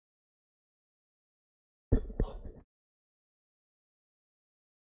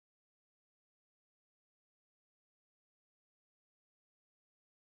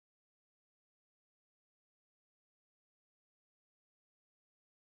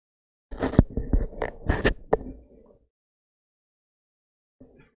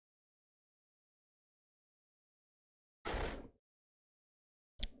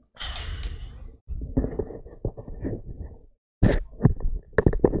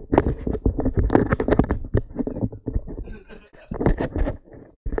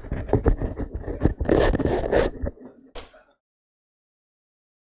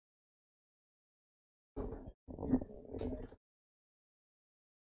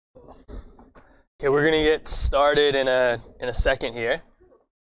Okay, we're gonna get started in a second here.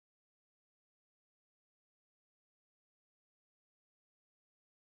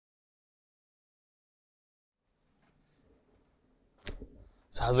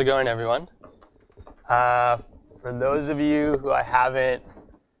 So how's it going, everyone? For those of you who I haven't,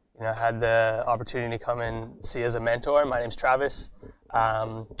 had the opportunity to come and see as a mentor, my name's Travis.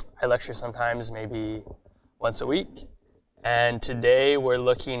 I lecture sometimes, maybe once a week. And today we're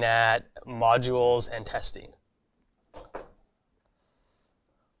looking at modules and testing.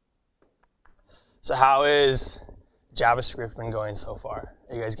 So how is JavaScript been going so far?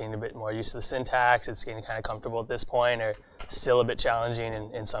 Are you guys getting a bit more used to the syntax? It's getting kind of comfortable at this point, or still a bit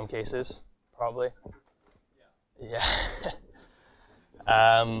challenging in some cases? Probably. Yeah.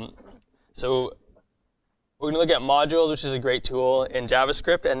 So we're going to look at modules, which is a great tool in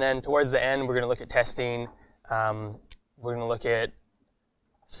JavaScript, and then towards the end, we're going to look at testing. We're going to look at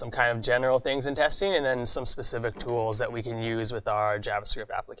some kind of general things in testing, and then some specific tools that we can use with our JavaScript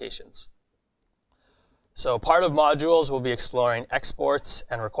applications. So part of modules, we'll be exploring exports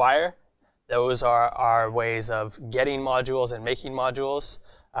and require. Those are our ways of getting modules and making modules.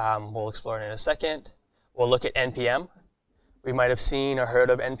 We'll explore it in a second. We'll look at NPM. We might have seen or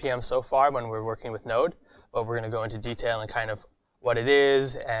heard of NPM so far when we're working with Node, but we're going to go into detail and kind of what it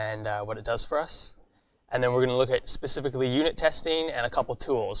is and what it does for us. And then we're going to look at specifically unit testing and a couple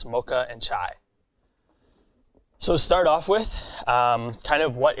tools, Mocha and Chai. So to start off with, kind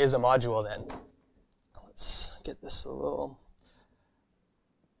of what is a module then? Let's get this a little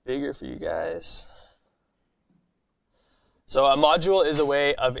bigger for you guys. So a module is a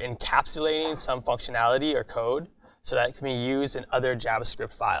way of encapsulating some functionality or code so that it can be used in other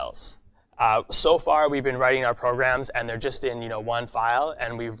JavaScript files. So far, we've been writing our programs, and they're just in one file,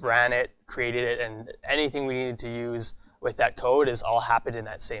 and we've ran it, created it, and anything we needed to use with that code is all happened in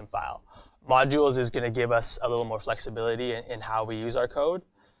that same file. Modules is going to give us a little more flexibility in how we use our code.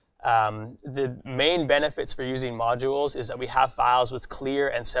 The main benefits for using modules is that we have files with clear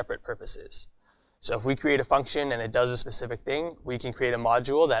and separate purposes. So if we create a function and it does a specific thing, we can create a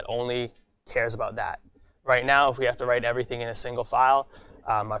module that only cares about that. Right now, if we have to write everything in a single file,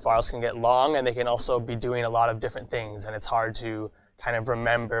 our files can get long, and they can also be doing a lot of different things, and it's hard to kind of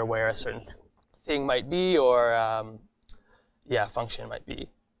remember where a certain thing might be or function might be.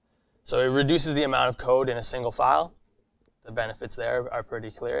 So it reduces the amount of code in a single file. The benefits there are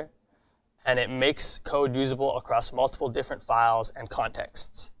pretty clear. And it makes code usable across multiple different files and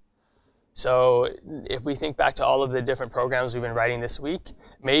contexts. So if we think back to all of the different programs we've been writing this week,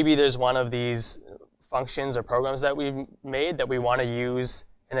 maybe there's one of these functions or programs that we've made that we want to use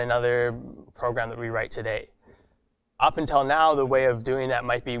in another program that we write today. Up until now, the way of doing that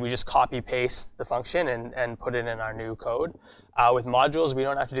might be we just copy-paste the function and put it in our new code. With modules, we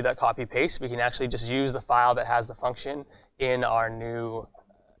don't have to do that copy-paste. We can actually just use the file that has the function in our new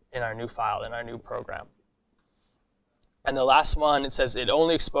file, in our new program. And the last one, it says it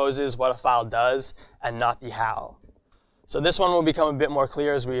only exposes what a file does and not the how. So this one will become a bit more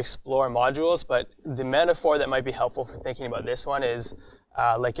clear as we explore modules, but the metaphor that might be helpful for thinking about this one is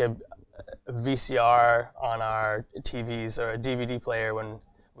like a VCR on our TVs or a DVD player when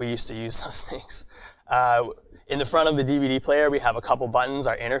we used to use those things. In the front of the DVD player, we have a couple buttons,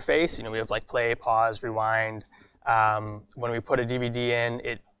 our interface. We have like play, pause, rewind. When we put a DVD in,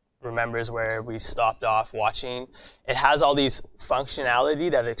 it remembers where we stopped off watching. It has all these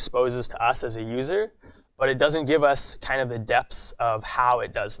functionality that it exposes to us as a user, but it doesn't give us kind of the depths of how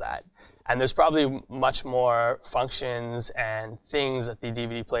it does that. And there's probably much more functions and things that the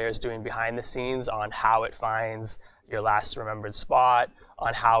DVD player is doing behind the scenes on how it finds your last remembered spot,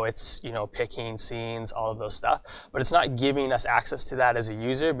 on how it's picking scenes, all of those stuff. But it's not giving us access to that as a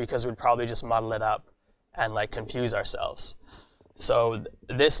user because we'd probably just muddle it up and confuse ourselves. So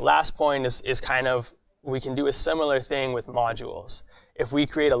this last point is kind of, we can do a similar thing with modules. If we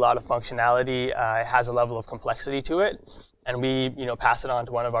create a lot of functionality, it has a level of complexity to it, and we pass it on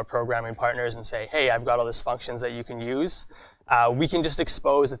to one of our programming partners and say, hey, I've got all these functions that you can use. We can just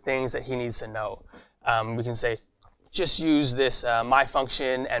expose the things that he needs to know. We can say, just use this my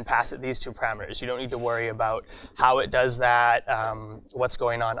function and pass it these two parameters. You don't need to worry about how it does that, what's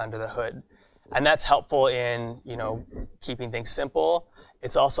going on under the hood. And that's helpful in keeping things simple.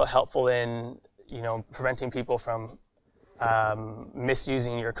 It's also helpful in preventing people from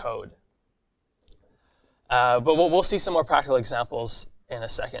misusing your code. But we'll see some more practical examples in a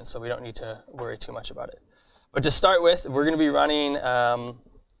second, so we don't need to worry too much about it. But to start with, we're going to be running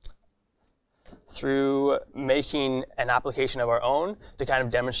through making an application of our own to kind of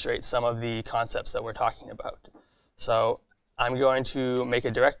demonstrate some of the concepts that we're talking about. So I'm going to make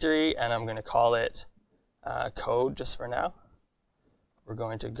a directory, and I'm going to call it code just for now. We're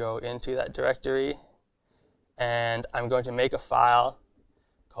going to go into that directory, and I'm going to make a file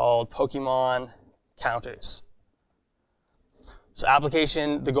called Pokemon Counters. So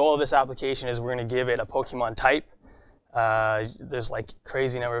the goal of this application is we're going to give it a Pokemon type. There's like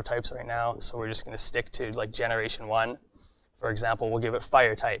crazy number of types right now, so we're just going to stick to like generation 1. For example, we'll give it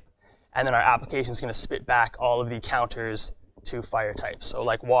fire type. And then our application is going to spit back all of the counters to fire types. So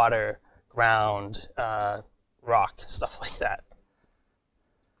like water, ground, rock, stuff like that.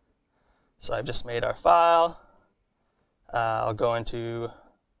 So I've just made our file. I'll go into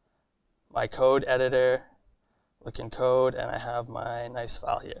my code editor, look in code, and I have my nice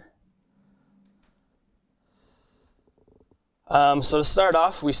file here. So to start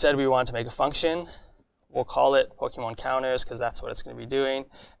off, we said we want to make a function. We'll call it Pokemon Counters because that's what it's going to be doing.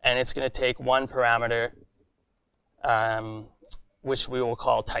 And it's going to take one parameter, which we will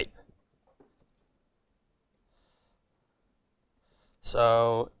call type.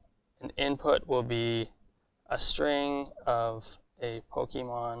 So an input will be a string of a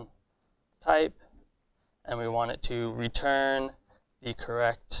Pokemon type, and we want it to return the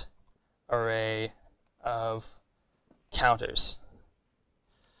correct array of counters.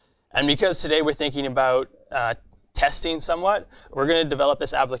 And because today we're thinking about testing somewhat, we're going to develop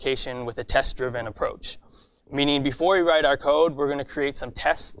this application with a test-driven approach. Meaning before we write our code, we're going to create some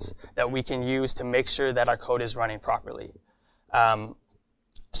tests that we can use to make sure that our code is running properly.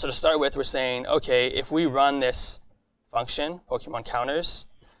 So to start with, we're saying, okay, if we run this function, Pokemon Counters,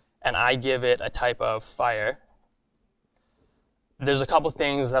 and I give it a type of fire, there's a couple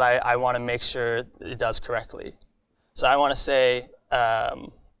things that I want to make sure it does correctly. So I want to say,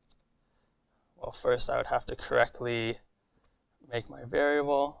 well, first I would have to correctly make my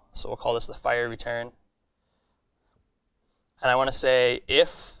variable. So we'll call this the fire return. And I want to say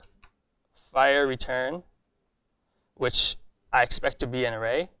if fire return, which I expect to be an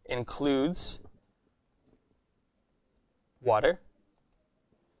array, includes water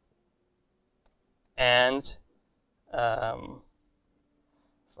and fire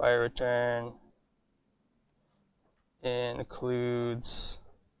return includes,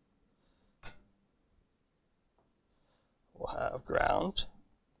 we'll have ground,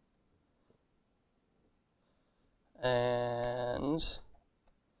 and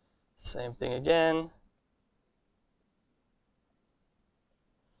same thing again,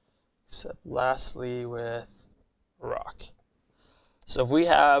 except lastly with rock. So if we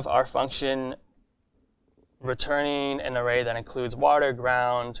have our function returning an array that includes water,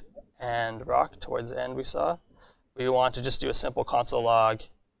 ground, and rock towards the end we saw, we want to just do a simple console log,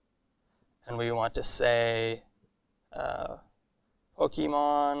 and we want to say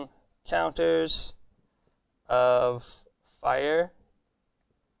Pokemon counters of fire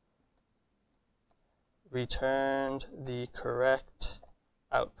returned the correct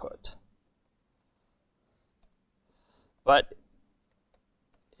output. But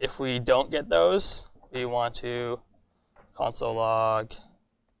if we don't get those, we want to console log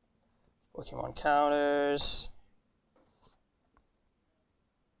Pokemon counters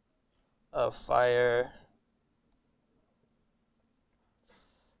of fire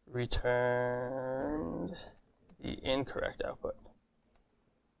returned the incorrect output.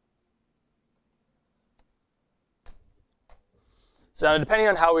 So depending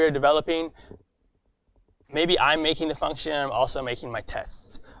on how we are developing, maybe I'm making the function and I'm also making my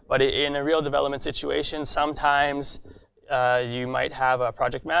tests. But in a real development situation, sometimes you might have a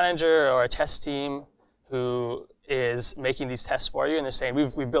project manager or a test team who is making these tests for you, and they're saying,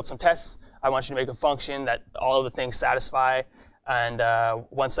 we've built some tests. I want you to make a function that all of the things satisfy, and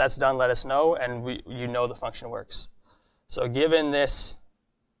once that's done, let us know, and you know the function works. So given this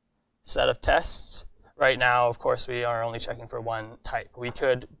set of tests, right now, of course, we are only checking for one type. We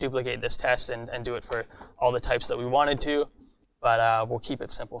could duplicate this test and do it for all the types that we wanted to, but we'll keep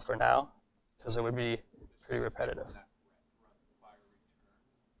it simple for now, because it would be pretty repetitive.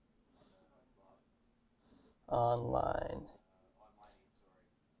 Online.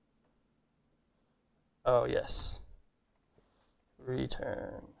 Oh, yes.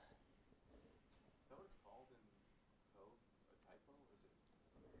 Return. Is that what it's called in code? A typo? Or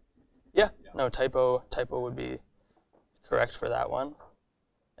is it? Yeah, no, typo would be correct for that one.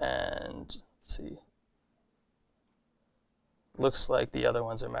 And let's see. Looks like the other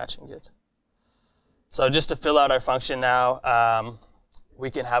ones are matching good. So just to fill out our function now, we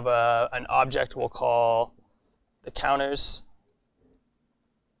can have an object we'll call the counters.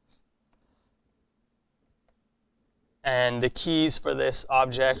 And the keys for this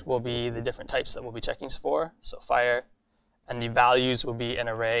object will be the different types that we'll be checking for. So fire, and the values will be an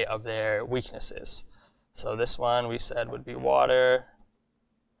array of their weaknesses. So this one we said would be water,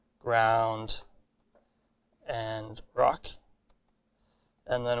 ground, and rock.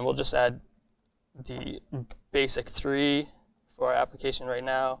 And then we'll just add the basic 3 for our application right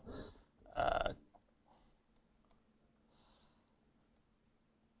now.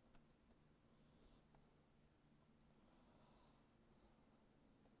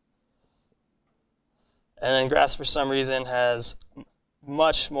 And then grass, for some reason, has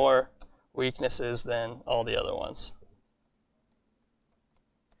much more weaknesses than all the other ones.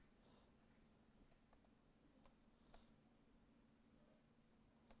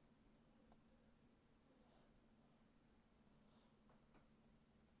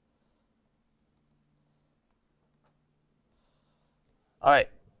 All right,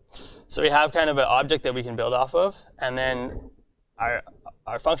 so we have kind of an object that we can build off of, and then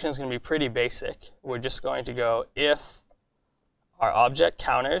our function is going to be pretty basic. We're just going to go if our object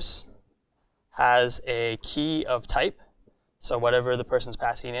counters has a key of type, so whatever the person's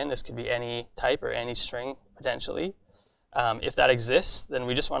passing in, this could be any type or any string potentially. If that exists, then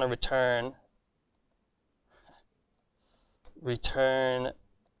we just want to return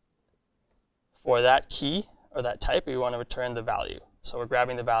for that key or that type, we want to return the value. So we're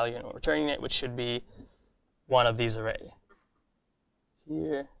grabbing the value and we're returning it, which should be one of these arrays.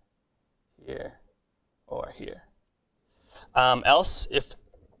 Here, here, or here. Else, if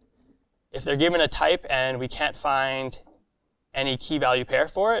they're given a type and we can't find any key value pair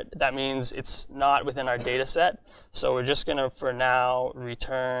for it, that means it's not within our data set. So we're just going to, for now,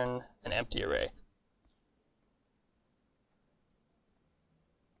 return an empty array.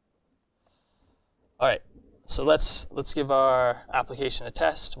 All right, so let's give our application a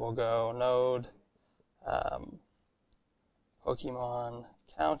test. We'll go node Pokemon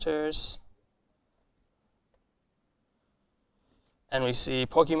counters. And we see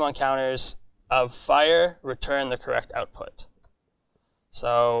Pokemon counters of fire return the correct output.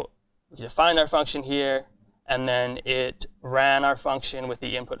 So we defined our function here, and then it ran our function with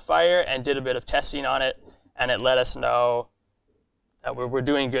the input fire and did a bit of testing on it, and it let us know that we're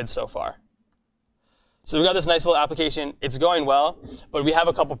doing good so far. So we've got this nice little application. It's going well, but we have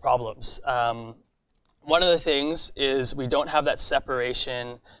a couple problems. One of the things is we don't have that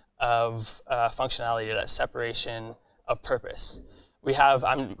separation of functionality, or that separation of purpose.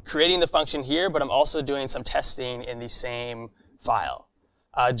 I'm creating the function here, but I'm also doing some testing in the same file.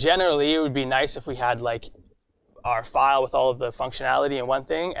 Generally, it would be nice if we had like our file with all of the functionality in one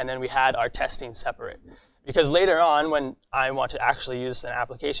thing, and then we had our testing separate. Because later on, when I want to actually use an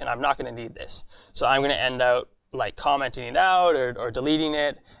application, I'm not going to need this. So I'm going to end up like commenting it out or deleting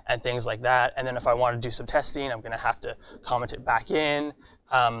it and things like that. And then if I want to do some testing, I'm going to have to comment it back in.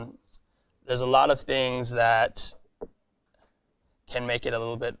 There's a lot of things that can make it a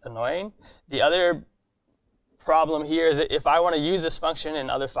little bit annoying. The other problem here is that if I want to use this function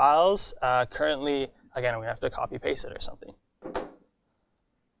in other files, currently, again, I'm going to have to copy paste it or something.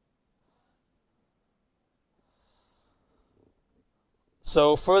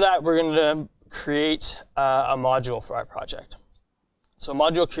 So for that, we're going to create a module for our project. So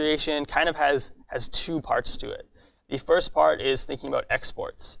module creation kind of has 2 parts to it. The first part is thinking about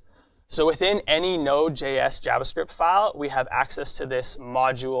exports. So within any Node.js JavaScript file, we have access to this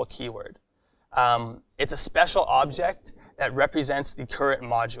module keyword. It's a special object that represents the current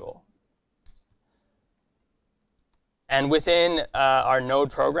module. And within our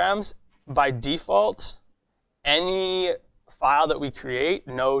Node programs, by default, any file that we create,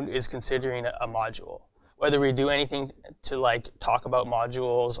 Node is considering a module. Whether we do anything to like talk about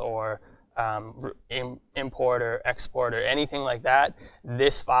modules or import or export or anything like that,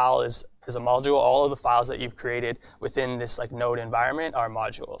 this file is a module. All of the files that you've created within this like Node environment are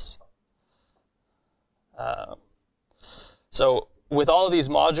modules. So with all of these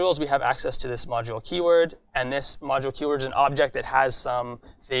modules, we have access to this module keyword, and this module keyword is an object that has some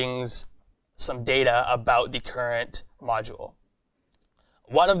things, some data about the current module.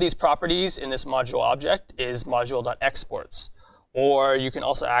 One of these properties in this module object is module.exports, or you can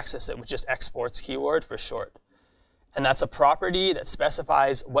also access it with just exports keyword for short. And that's a property that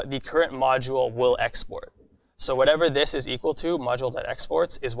specifies what the current module will export. So whatever this is equal to,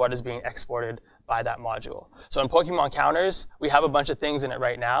 module.exports, is what is being exported by that module. So in Pokemon counters, we have a bunch of things in it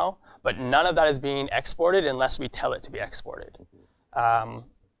right now, but none of that is being exported unless we tell it to be exported.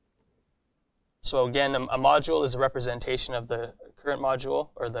 So again, a module is a representation of the current module,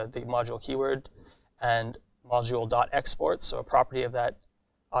 or the module keyword, and module.exports, so a property of that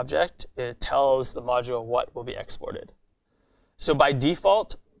object, it tells the module what will be exported. So by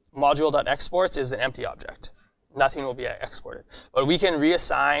default, module.exports is an empty object. nothing will be exported. But we can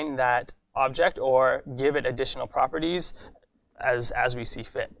reassign that object or give it additional properties as we see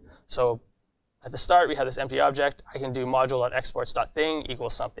fit. So at the start, we have this empty object. I can do module.exports.thing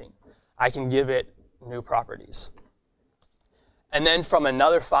equals something. I can give it new properties. And then from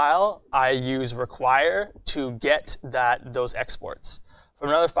another file, I use require to get those exports. From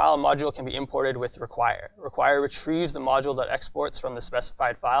another file, a module can be imported with require. Require retrieves the module.exports from the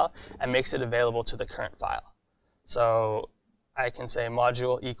specified file and makes it available to the current file. So I can say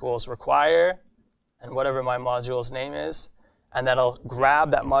module equals require, and whatever my module's name is, and that'll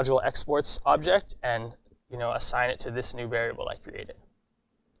grab that module exports object and assign it to this new variable I created.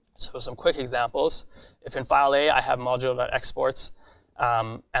 So some quick examples. If in file A I have module.exports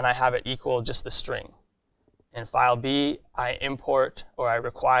and I have it equal just the string. In file B, I import or I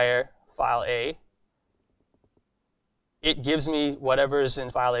require file A. It gives me whatever's in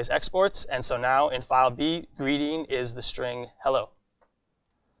file A's exports, and so now in file B, greeting is the string hello.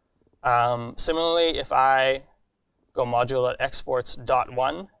 Similarly, if I go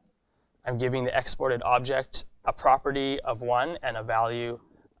module.exports.1, I'm giving the exported object a property of 1 and a value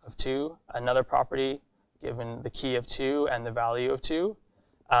of 2, another property given the key of 2 and the value of 2.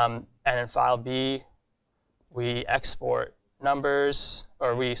 And in file B, we export numbers,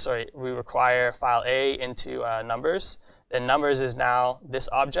 or we require file A into numbers. Then numbers is now this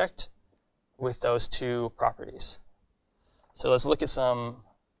object with those 2 properties. So let's look at some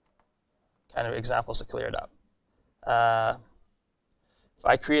kind of examples to clear it up. If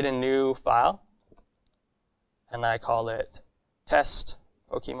I create a new file and I call it test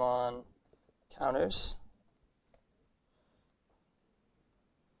Pokemon counters,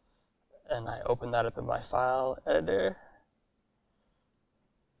 and I open that up in my file editor,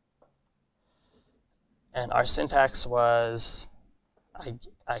 and our syntax was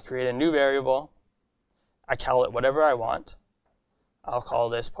I create a new variable, I call it whatever I want. I'll call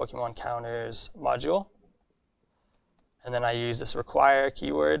this Pokemon counters module, and then I use this require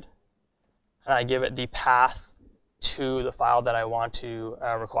keyword, and I give it the path to the file that I want to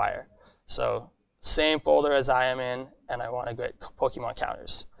require. So same folder as I am in, and I want to get Pokemon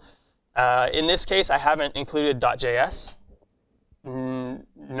counters. In this case, I haven't included .js.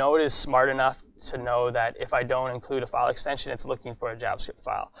 Node is smart enough to know that if I don't include a file extension, it's looking for a JavaScript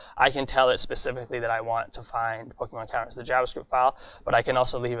file. I can tell it specifically that I want to find Pokemon counters, the JavaScript file, but I can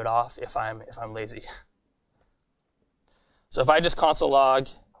also leave it off if I'm lazy. So if I just console log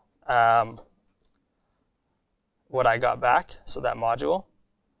what I got back, so that module,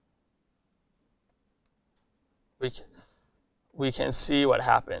 we can see what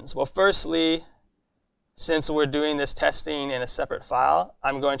happens. Well, firstly, since we're doing this testing in a separate file,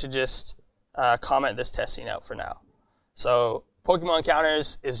 I'm going to just comment this testing out for now. So Pokemon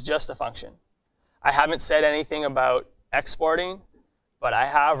counters is just a function. I haven't said anything about exporting, but I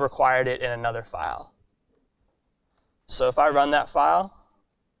have required it in another file. So if I run that file,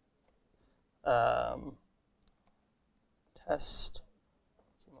 test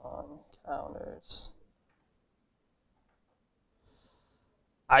Pokemon counters,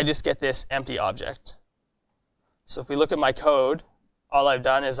 I just get this empty object. So if we look at my code, all I've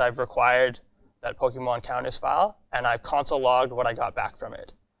done is I've required that Pokemon counters file, and I've console logged what I got back from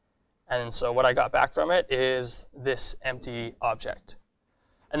it. And so what I got back from it is this empty object.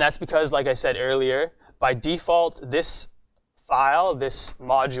 And that's because, like I said earlier, by default, this file, this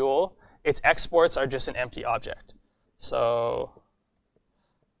module, its exports are just an empty object. So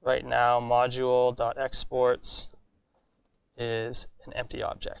right now, module.exports is an empty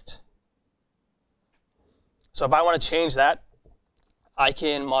object. So if I want to change that, I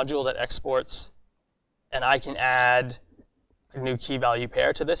can module.exports, and I can add a new key value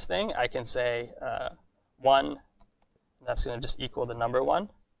pair to this thing. I can say 1, and that's going to just equal the number 1.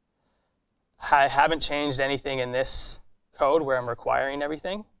 I haven't changed anything in this code where I'm requiring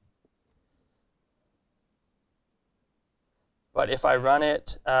everything. But if I run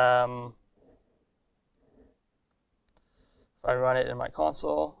it, in my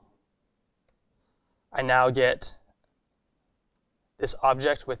console, I now get this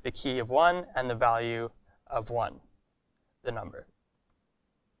object with the key of 1 and the value of 1, the number.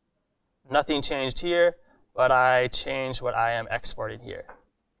 Nothing changed here, but I changed what I am exporting here.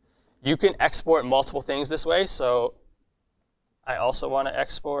 You can export multiple things this way, so I also want to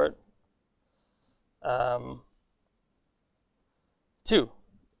export 2.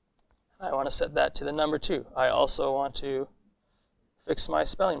 I want to set that to the number 2. I also want to fix my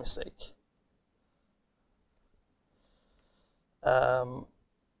spelling mistake.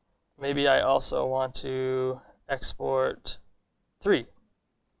 Maybe I also want to export 3.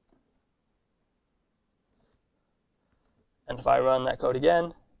 And if I run that code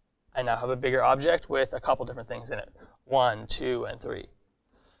again, I now have a bigger object with a couple different things in it, 1, 2, and 3.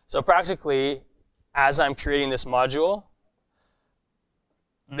 So practically, as I'm creating this module,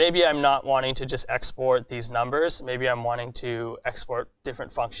 maybe I'm not wanting to just export these numbers. Maybe I'm wanting to export different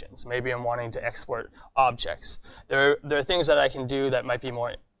functions. Maybe I'm wanting to export objects. There are things that I can do that might be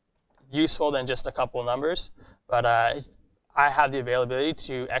more useful than just a couple numbers, but I have the availability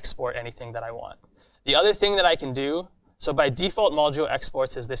to export anything that I want. The other thing that I can do, so by default, module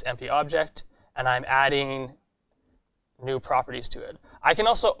exports is this empty object, and I'm adding new properties to it. I can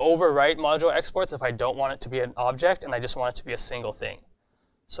also overwrite module exports if I don't want it to be an object and I just want it to be a single thing.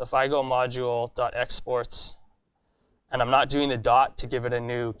 So if I go module.exports, and I'm not doing the dot to give it a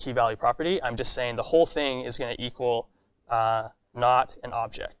new key value property, I'm just saying the whole thing is going to equal not an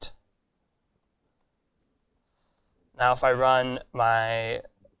object. Now if I run my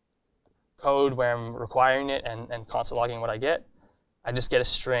code where I'm requiring it and console logging what I get, I just get a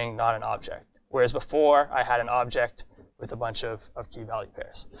string, not an object. Whereas before, I had an object with a bunch of key value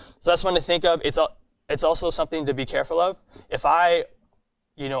pairs. So that's one to think of. It's also something to be careful of. If I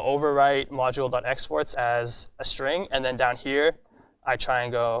overwrite module.exports as a string, and then down here, I try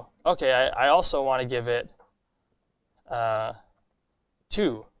and go, okay, I also want to give it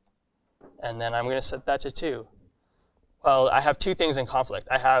 2. And then I'm going to set that to 2. Well, I have two things in conflict.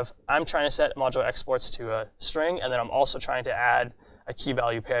 I'm trying to set module exports to a string, and then I'm also trying to add a key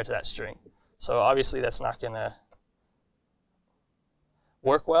value pair to that string. So obviously, that's not going to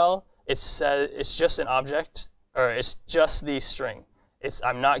work well. It's just an object, or it's just the string.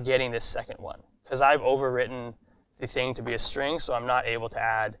 I'm not getting this second one, because I've overwritten the thing to be a string, so I'm not able to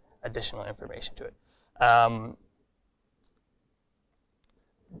add additional information to it.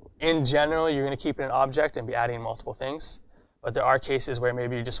 In general, you're going to keep it an object and be adding multiple things. But there are cases where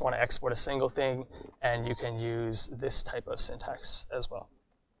maybe you just want to export a single thing, and you can use this type of syntax as well.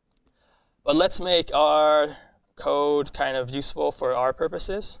 But let's make our code kind of useful for our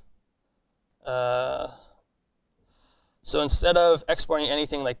purposes. So instead of exporting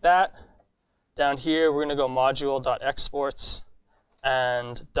anything like that, down here we're going to go module.exports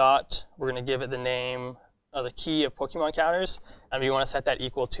and dot. We're going to give it the name of the key of Pokemon counters, and we want to set that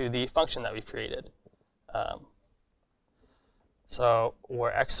equal to the function that we created. So we're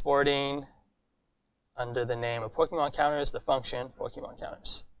exporting under the name of Pokemon counters the function Pokemon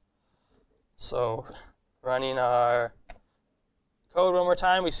counters. So running our code one more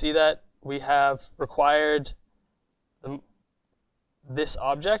time, we see that we have required this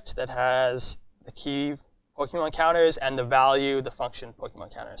object that has the key Pokemon counters and the value, the function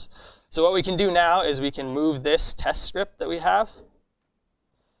Pokemon counters. So what we can do now is we can move this test script that we have.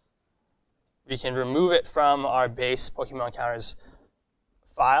 We can remove it from our base Pokemon counters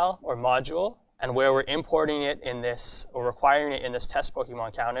file or module, and where we're importing it in this, or requiring it in this test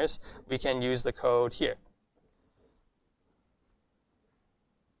Pokemon counters, we can use the code here.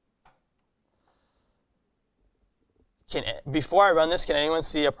 Before I run this, can anyone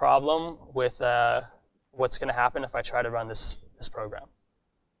see a problem with what's going to happen if I try to run this program?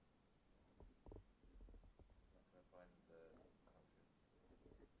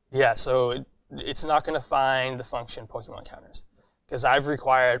 Yeah, so it's not going to find the function Pokemon counters, because I've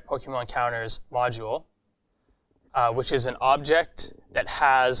required Pokemon counters module, which is an object that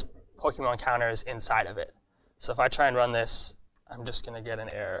has Pokemon counters inside of it. So if I try and run this, I'm just going to get an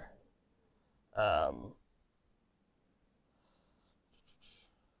error.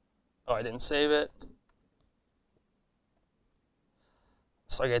 Oh, I didn't save it.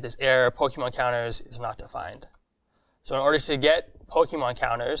 So I get this error, Pokemon counters is not defined. So in order to get Pokemon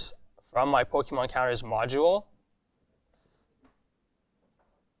counters from my Pokemon counters module,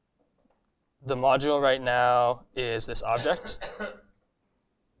 the module right now is this object.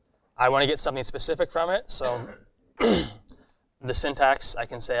 I want to get something specific from it, so the syntax, I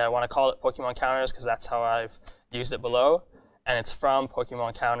can say I want to call it Pokemon counters because that's how I've used it below, and it's from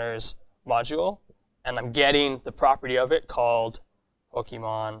Pokemon counters module, and I'm getting the property of it called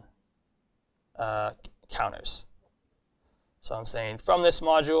Pokemon counters. So I'm saying from this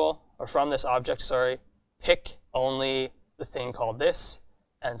module, or from this object, sorry, pick only the thing called this,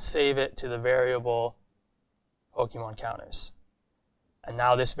 and save it to the variable Pokemon counters. And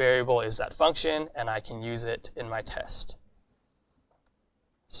now this variable is that function, and I can use it in my test.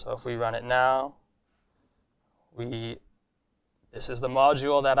 So if we run it now, this is the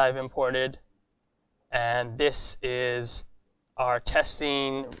module that I've imported, and this is our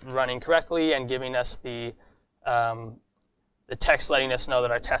testing running correctly and giving us the text letting us know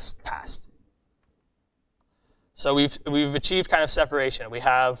that our test passed. So we've achieved kind of separation. We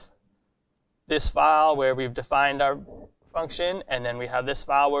have this file where we've defined our function, and then we have this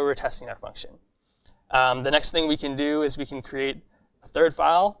file where we're testing our function. The next thing we can do is we can create a third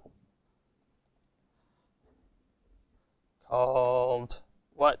file called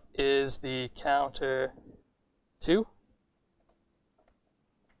what is the counter to?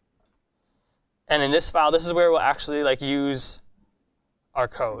 And in this file, this is where we'll actually use our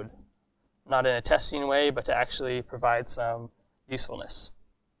code, not in a testing way, but to actually provide some usefulness.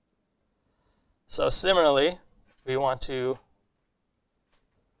 So similarly, we want to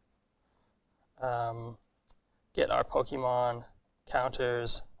get our Pokemon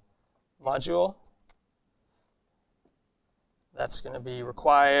counters module. That's going to be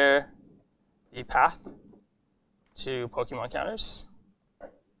require the path to Pokemon counters.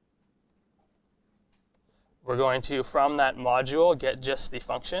 We're going to, from that module, get just the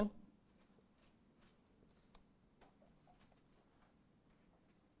function.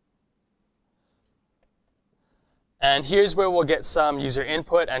 And here's where we'll get some user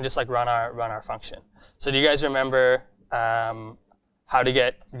input and just run our function. So do you guys remember how to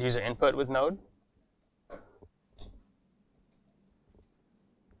get user input with Node?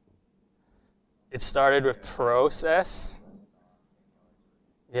 It started with process,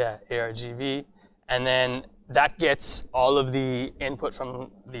 yeah, argv, and then that gets all of the input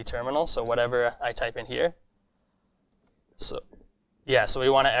from the terminal, so whatever I type in here. So yeah, so we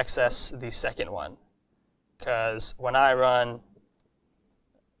want to access the second one, because when I run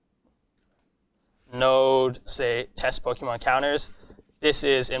node, say, test Pokemon counters, this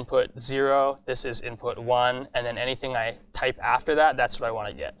is input 0, this is input 1, and then anything I type after that, that's what I want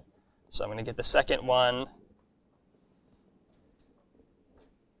to get. So I'm going to get the second one,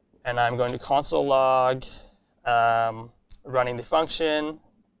 and I'm going to console log running the function,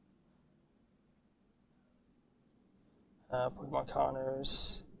 Pokemon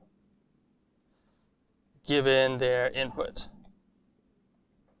counters, given their input.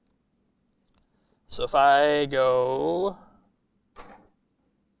 So if I go,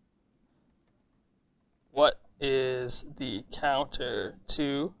 what is the counter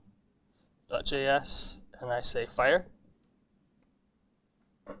to .js, and I say fire.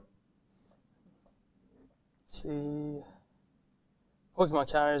 Let's see,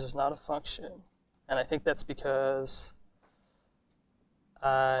 Pokemon counters is not a function, and I think that's because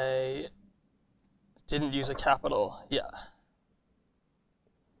I didn't use a capital. Yeah.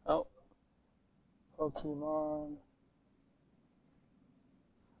 Oh, Pokemon.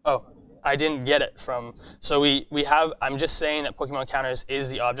 Oh, I didn't get it from, so we have, I'm just saying that Pokemon counters is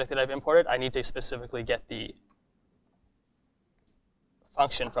the object that I've imported. I need to specifically get the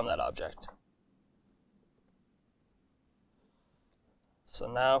function from that object.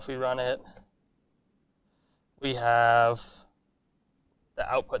 So now if we run it, we have the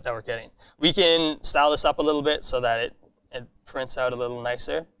output that we're getting. We can style this up a little bit so that it prints out a little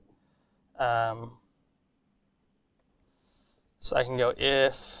nicer. So I can go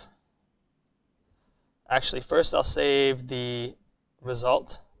if, actually first I'll save the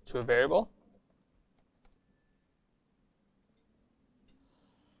result to a variable.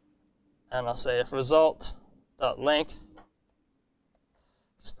 And I'll say if result.length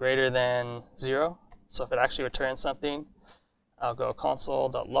is greater than 0, so if it actually returns something, I'll go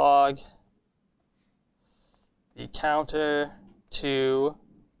console.log the counter to,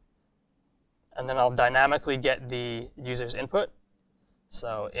 and then I'll dynamically get the user's input.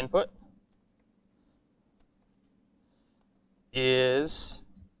 So input is,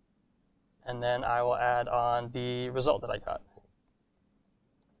 and then I will add on the result that I got.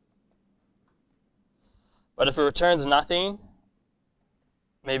 But if it returns nothing,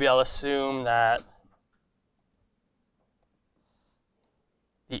 maybe I'll assume that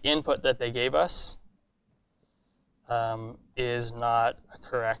the input that they gave us is not a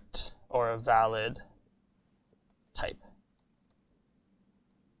correct or a valid type.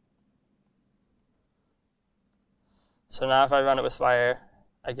 So now if I run it with fire,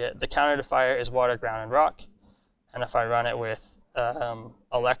 I get the counter to fire is water, ground, and rock. And if I run it with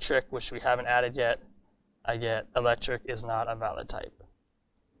electric, which we haven't added yet, I get electric is not a valid type.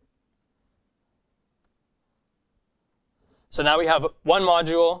 So now we have one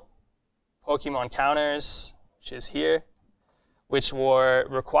module, Pokemon counters, which is here, which we're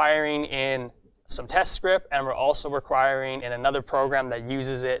requiring in some test script, and we're also requiring in another program that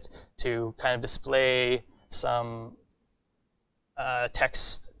uses it to kind of display some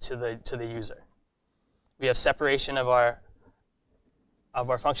text to the user. We have separation of our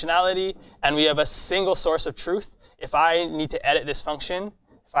functionality, and we have a single source of truth. If I need to edit this function,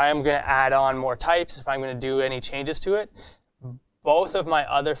 if I am going to add on more types, if I'm going to do any changes to it, both of my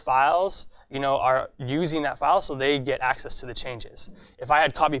other files are using that file so they get access to the changes. If I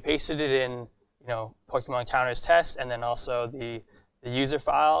had copy pasted it in, Pokemon Counters test and then also the user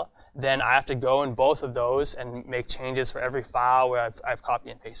file, then I have to go in both of those and make changes for every file where I've copy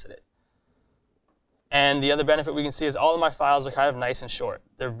and pasted it. And the other benefit we can see is all of my files are kind of nice and short.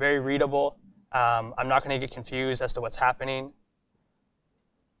 They're very readable. I'm not going to get confused as to what's happening.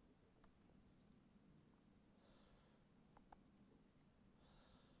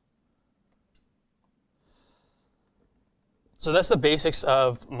 So that's the basics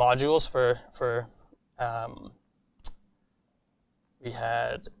of modules for we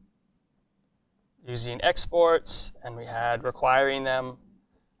had using exports, and we had requiring them.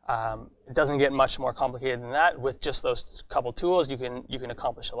 It doesn't get much more complicated than that. With just those couple tools, you can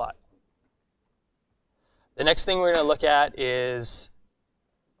accomplish a lot. The next thing we're going to look at is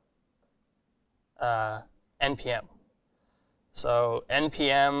NPM. So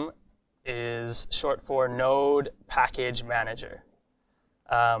NPM is short for Node Package Manager.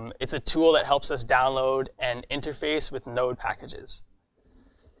 It's a tool that helps us download and interface with Node packages.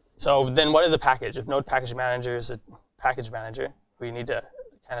 So then what is a package? If Node Package Manager is a package manager, we need to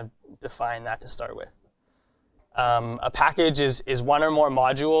kind of define that to start with. A package is one or more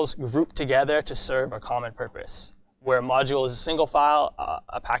modules grouped together to serve a common purpose. Where a module is a single file,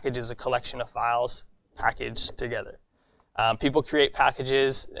 a package is a collection of files packaged together. People create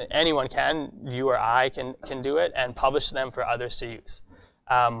packages. Anyone can. You or I can do it and publish them for others to use.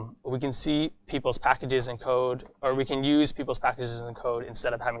 We can see people's packages in code, or we can use people's packages in code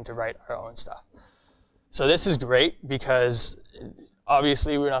instead of having to write our own stuff. So this is great because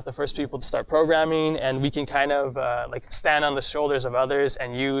obviously we're not the first people to start programming, and we can kind of stand on the shoulders of others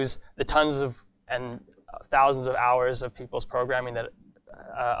and use the tons of and thousands of hours of people's programming that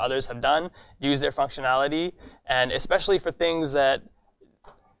others have done, use their functionality, and especially for things that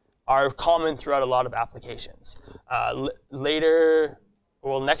are common throughout a lot of applications.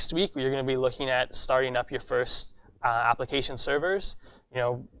 Next week, you're going to be looking at starting up your first application servers.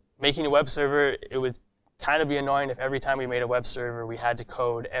 Making a web server, it would kind of be annoying if every time we made a web server, we had to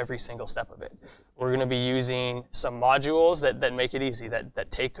code every single step of it. We're going to be using some modules that make it easy,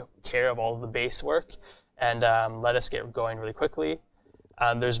 that take care of all of the base work and let us get going really quickly.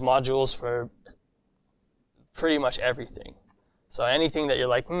 There's modules for pretty much everything. So anything that you're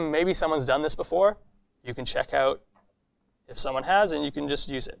like, maybe someone's done this before, you can check out if someone has, and you can just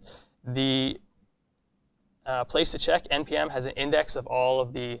use it. The place to check, NPM has an index of all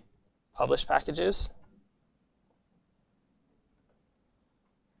of the published packages.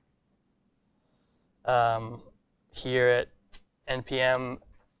 Here at npmjs.com.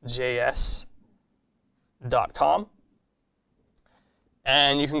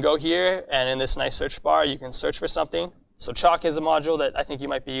 And you can go here, and in this nice search bar, you can search for something. So Chalk is a module that I think you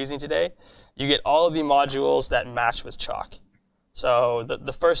might be using today. You get all of the modules that match with Chalk. So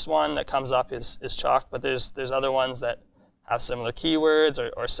the first one that comes up is Chalk, but there's other ones that have similar keywords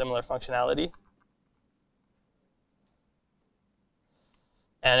or similar functionality.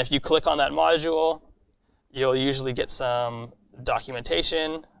 And if you click on that module, you'll usually get some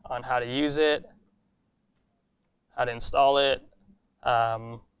documentation on how to use it, how to install it,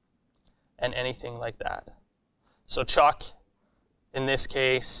 and anything like that. So Chalk, in this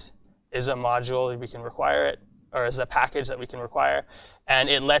case, is a module that we can require it, or is a package that we can require, and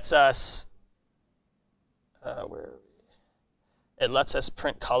it lets us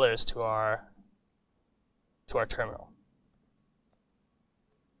print colors to our terminal.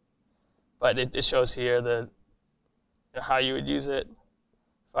 But it shows here how you would use it.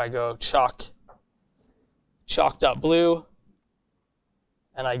 If I go chalk.blue,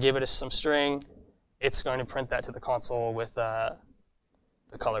 and I give it some string, it's going to print that to the console with the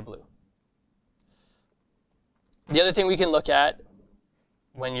color blue. The other thing we can look at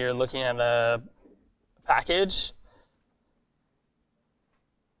when you're looking at a package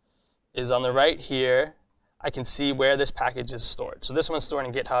is on the right here, I can see where this package is stored. So this one's stored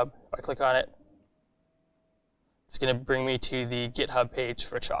in GitHub. If I click on it, it's going to bring me to the GitHub page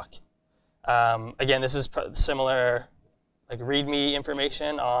for Chalk. Again, this is similar README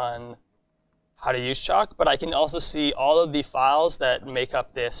information on how to use Chalk, but I can also see all of the files that make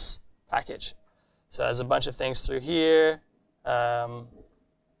up this package. So there's a bunch of things through here, and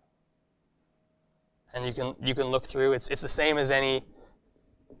you can look through. It's the same as any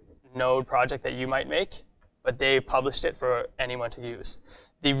Node project that you might make, but they published it for anyone to use.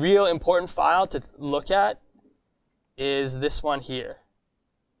 The real important file to look at is this one here,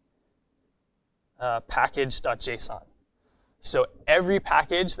 package.json. So every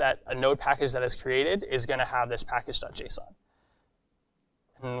package a Node package that is created is going to have this package.json.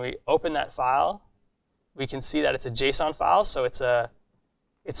 and we open that file, we can see that it's a JSON file, so it's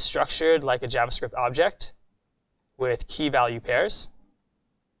structured like a JavaScript object with key value pairs.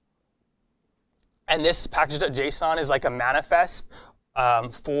 And this package.json is like a manifest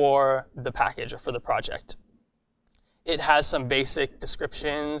for the package or for the project. It has some basic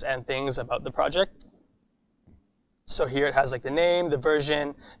descriptions and things about the project. So here it has like the name, the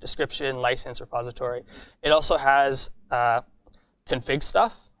version, description, license, repository. It also has config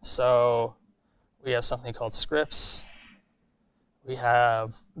stuff. So we have something called scripts. We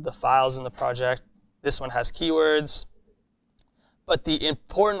have the files in the project. This one has keywords. But the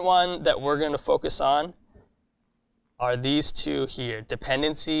important one that we're going to focus on are these two here,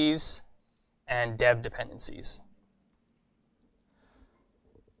 dependencies and dev dependencies.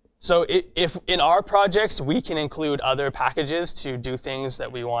 So if in our projects we can include other packages to do things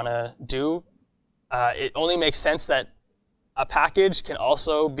that we want to do, it only makes sense that a package can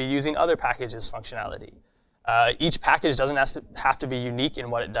also be using other packages' functionality. Each package doesn't have to be unique in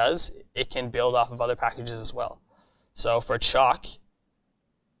what it does. It can build off of other packages as well. So for Chalk,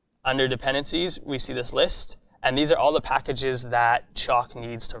 under dependencies, we see this list. And these are all the packages that Chalk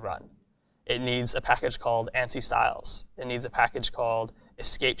needs to run. It needs a package called ANSI styles. It needs a package called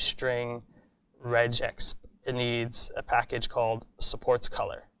escape string regexp. It needs a package called supports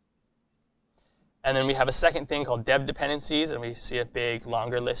color. And then we have a second thing called dev dependencies, and we see a big,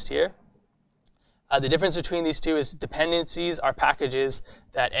 longer list here. The difference between these two is dependencies are packages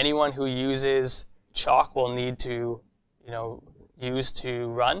that anyone who uses Chalk will need to, use to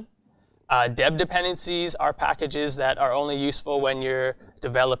run. Dev dependencies are packages that are only useful when you're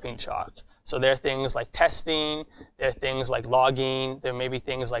developing Chalk. So there are things like testing, there are things like logging, there may be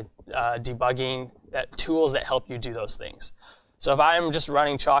things like debugging, tools that help you do those things. So if I'm just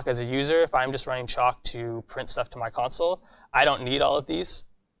running Chalk as a user, if I'm just running Chalk to print stuff to my console, I don't need all of these.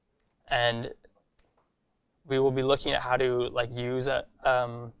 And we will be looking at how to use a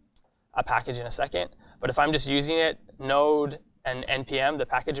package in a second. But if I'm just using it, Node and NPM, the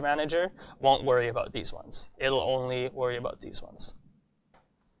package manager, won't worry about these ones. It'll only worry about these ones.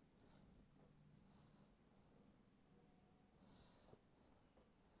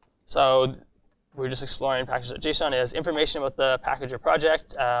 So we're just exploring package.json. It has information about the package or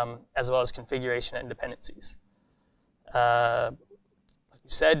project, as well as configuration and dependencies. Like we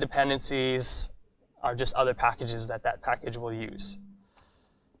said, dependencies are just other packages that package will use.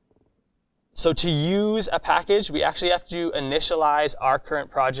 So to use a package, we actually have to initialize our current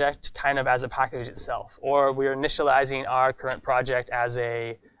project kind of as a package itself, or we're initializing our current project as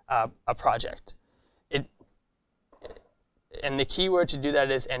a project. And the keyword to do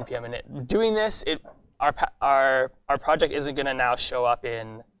that is npm init. Doing this, our project isn't going to now show up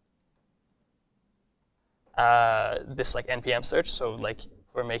in this npm search. So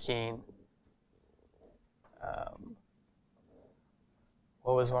we're making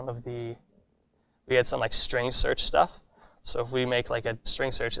what was one of the, we had some string search stuff. So if we make a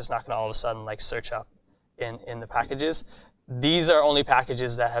string search, it's not going to all of a sudden search up in the packages. These are only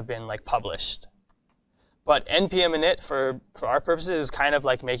packages that have been published. But npm init for our purposes is kind of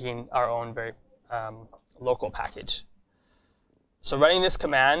like making our own very local package. So running this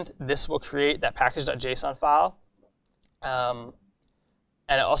command, this will create that package.json file. And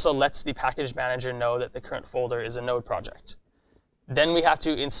it also lets the package manager know that the current folder is a Node project. Then we have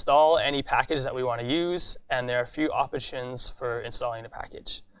to install any package that we want to use, and there are a few options for installing a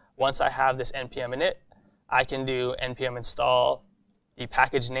package. Once I have this npm init, I can do npm install the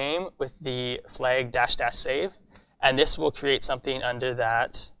package name with the flag -- save, and this will create something under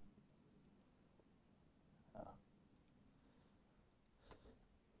that.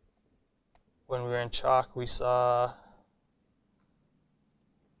 When we were in Chalk, we saw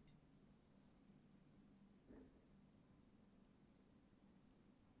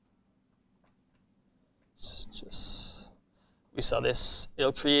we saw this.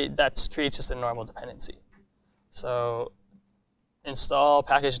 That creates just a normal dependency. So install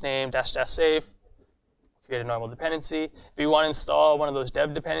package name -- save, create a normal dependency. If we want to install one of those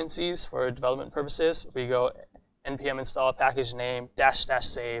dev dependencies for development purposes, we go npm install package name --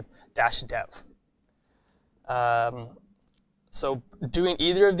 save -dev. So doing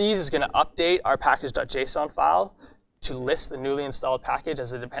either of these is going to update our package.json file to list the newly installed package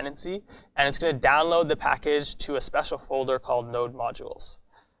as a dependency, and it's going to download the package to a special folder called node modules.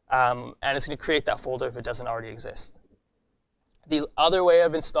 And it's going to create that folder if it doesn't already exist. The other way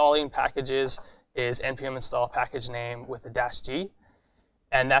of installing packages is npm install package name with a -g,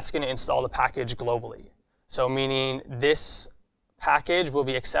 and that's going to install the package globally. So meaning this package will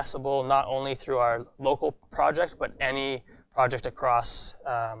be accessible not only through our local project, but any project across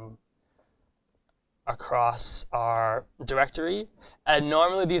across our directory. And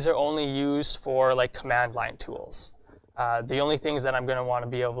normally these are only used for like command line tools. The only things that I'm going to want to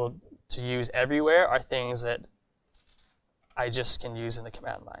be able to use everywhere are things that I just can use in the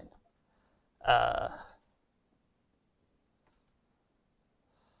command line.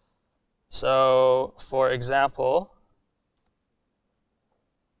 So for example,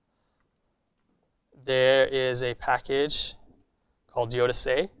 there is a package called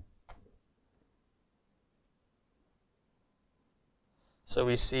Yodasei. So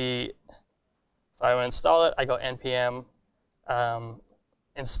we see, if I want to install it, I go npm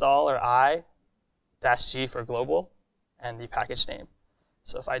install or I-G for global and the package name.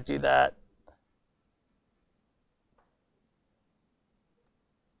 So if I do that,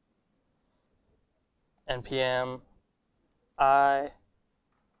 npm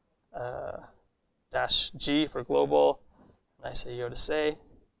I-G for global, and I say Yodasei.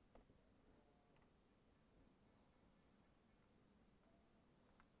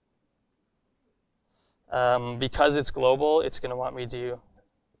 Because it's global, it's going to want me to do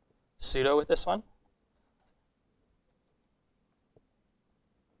sudo with this one.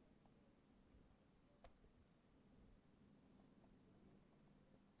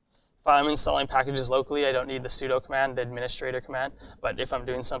 If I'm installing packages locally, I don't need the sudo command, the administrator command. But if I'm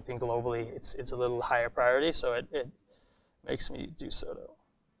doing something globally, it's a little higher priority, so it makes me do sudo.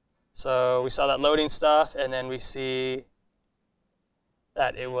 So we saw that loading stuff, and then we see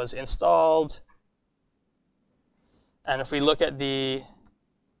that it was installed. And if we look at the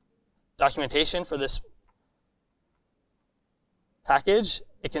documentation for this package,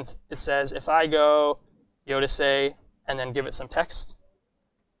 it says if I go Yodasei and then give it some text,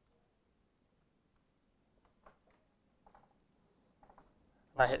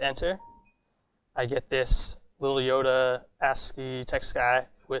 and I hit enter, I get this little Yoda ASCII text guy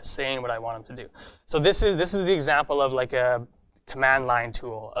with saying what I want him to do. So this is the example of like a command line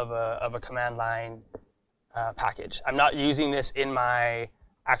tool of a command line package. I'm not using this in my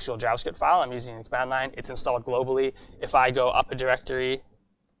actual JavaScript file. I'm using the command line. It's installed globally. If I go up a directory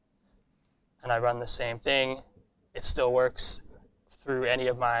and I run the same thing, it still works through any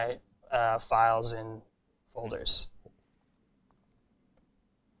of my files and folders.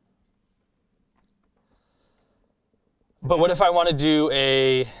 But what if I want to do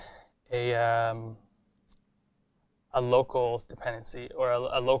a local dependency or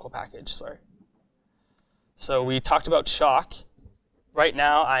a local package? Sorry. So we talked about Chalk. Right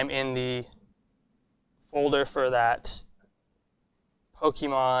now, I'm in the folder for that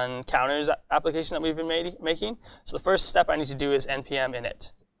Pokemon counters application that we've been making. So the first step I need to do is npm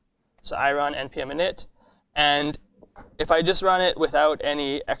init. So I run npm init, and if I just run it without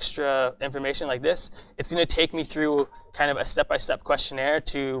any extra information like this, it's going to take me through kind of a step-by-step questionnaire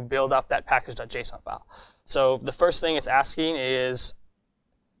to build up that package.json file. So the first thing it's asking is,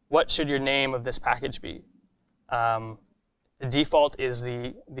 what should your name of this package be? The default is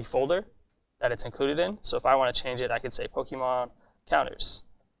the folder that it's included in. So if I want to change it, I could say Pokemon counters.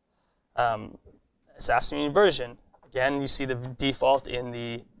 It's asking me version. Again, you see the default in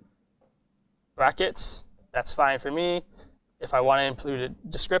the brackets. That's fine for me. If I want to include a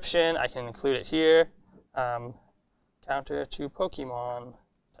description, I can include it here. Counter to Pokemon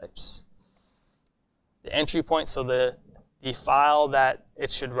types. The entry point, so the file that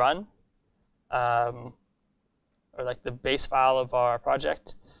it should run, or like the base file of our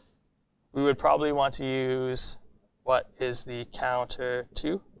project, we would probably want to use what is the counter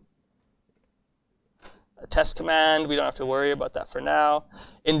to. A test command, we don't have to worry about that for now.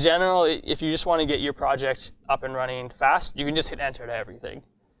 In general, if you just want to get your project up and running fast, you can just hit enter to everything.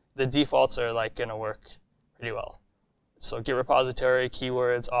 The defaults are like going to work pretty well. So Git repository,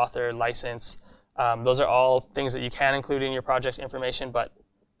 keywords, author, license, those are all things that you can include in your project information, but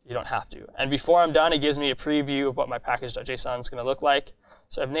you don't have to. And before I'm done, it gives me a preview of what my package.json is going to look like.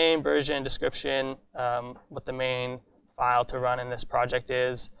 So I have name, version, description, what the main file to run in this project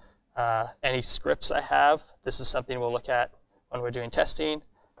is, any scripts I have. This is something we'll look at when we're doing testing.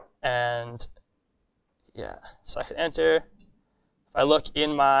 And yeah, so I hit enter. If I look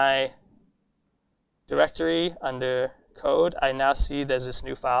in my directory under code, I now see there's this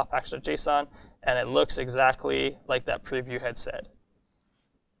new file, package.json, and it looks exactly like that preview had said.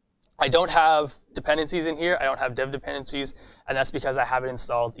 I don't have dependencies in here. I don't have dev dependencies, and that's because I haven't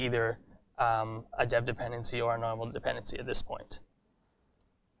installed either a dev dependency or a normal dependency at this point.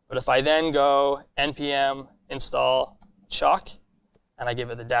 But if I then go npm install Chalk, and I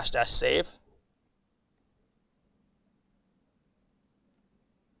give it the -- save,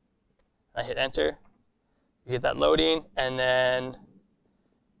 I hit enter, We get that loading, and then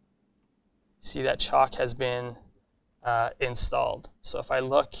see that chalk has been installed. So if I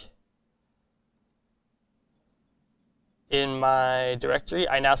look in my directory,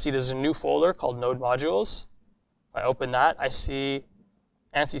 I now see there's a new folder called Node Modules. If I open that, I see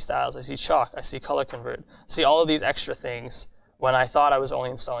ANSI styles, I see chalk, I see color convert, I see all of these extra things when I thought I was only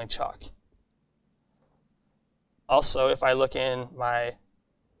installing chalk. Also, if I look in my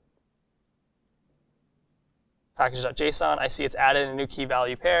package.json, I see it's added a new key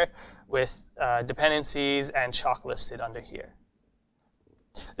value pair with dependencies and chalk listed under here.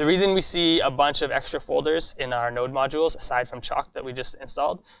 The reason we see a bunch of extra folders in our node modules, aside from chalk that we just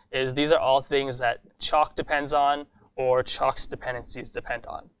installed, is these are all things that chalk depends on or chalk's dependencies depend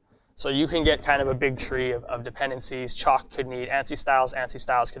on. So you can get kind of a big tree of dependencies. Chalk could need ANSI styles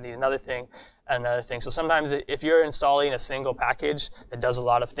could need another thing, and another thing. So sometimes if you're installing a single package that does a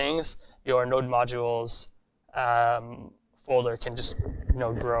lot of things, your node modules folder can just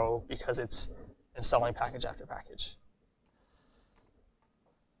grow because it's installing package after package.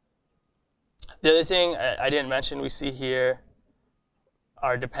 The other thing I didn't mention, we see here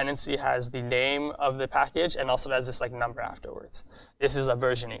our dependency has the name of the package and also has this like number afterwards. This is a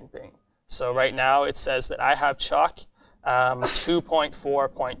versioning thing. So right now it says that I have chalk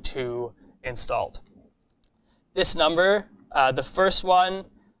 2.4.2 installed. This number, the first one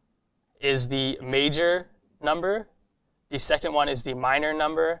is the major number, the second one is the minor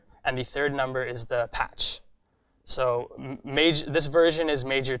number, and the third number is the patch. So this version is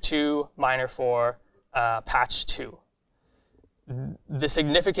major 2, minor 4, patch 2. The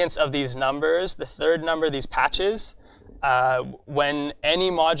significance of these numbers, the third number, these patches, when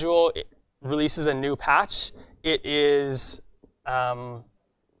any module releases a new patch, it is,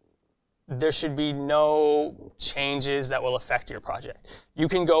 there should be no changes that will affect your project. You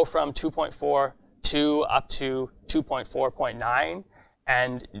can go from 2.4.2 up to 2.4.9,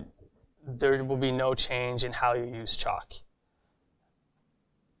 and there will be no change in how you use chalk.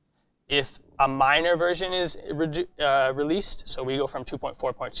 If a minor version is released, so we go from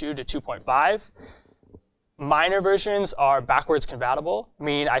 2.4.2 to 2.5, minor versions are backwards compatible,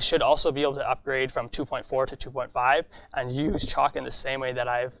 meaning I should also be able to upgrade from 2.4 to 2.5 and use chalk in the same way that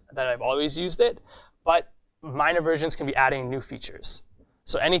I've always used it, but minor versions can be adding new features.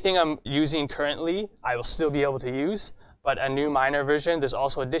 So anything I'm using currently, I will still be able to use, but a new minor version, there's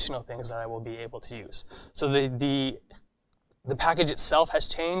also additional things that I will be able to use. So the package itself has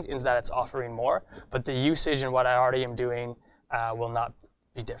changed in that it's offering more, but the usage and what I already am doing will not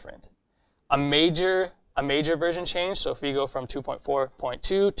be different. A major version change, so if we go from 2.4.2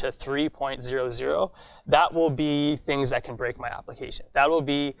 to 3.00, that will be things that can break my application. That will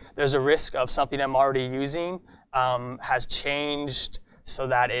be, there's a risk of something I'm already using has changed so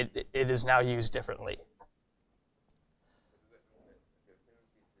that it is now used differently.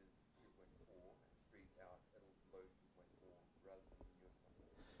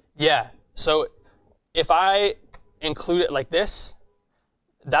 Yeah, so if I include it like this,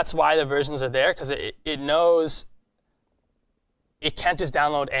 that's why the versions are there, because it knows it can't just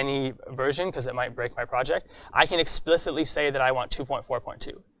download any version because it might break my project. I can explicitly say that I want 2.4.2.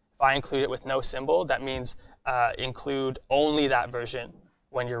 If I include it with no symbol, that means include only that version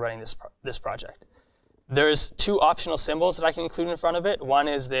when you're running this project. There's two optional symbols that I can include in front of it. One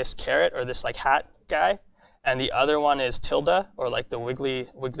is this caret, or this like hat guy, and the other one is tilde, or like the wiggly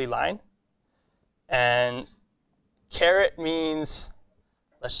line. And caret means,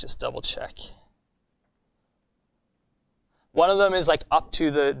 let's just double check. One of them is like up to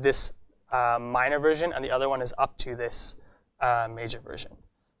this minor version, and the other one is up to this major version.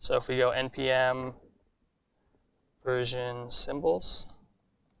 So if we go npm version symbols,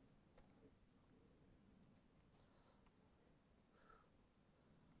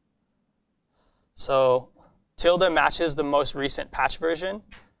 so tilde matches the most recent patch version,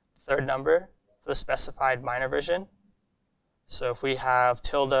 third number for the specified minor version. So if we have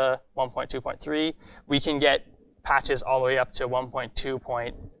tilde 1.2.3, we can get patches all the way up to 1.2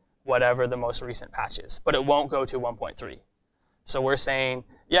 point whatever the most recent patch is, but it won't go to 1.3. So we're saying,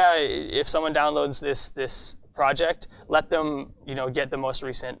 yeah, if someone downloads this project, let them get the most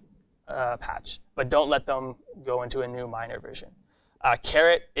recent patch, but don't let them go into a new minor version.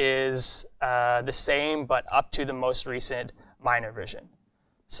 Caret is the same, but up to the most recent minor version.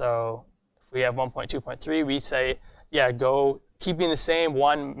 So if we have 1.2.3, we say, yeah, go keeping the same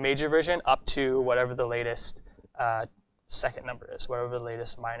one major version up to whatever the latest second number is, whatever the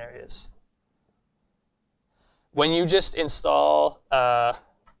latest minor is. When you just install a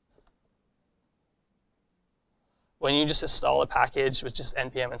package with just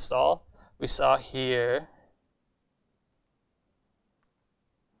npm install, we saw here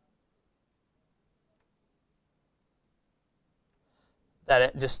that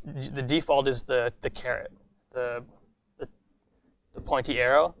it just, the default is the caret, the pointy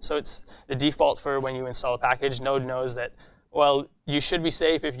arrow. So it's the default for when you install a package. Node knows that, well, you should be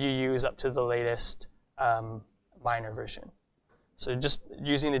safe if you use up to the latest minor version. So just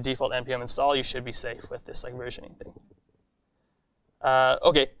using the default npm install, you should be safe with this like versioning thing.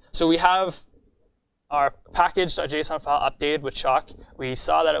 Okay, so we have our package.json file updated with Chalk. We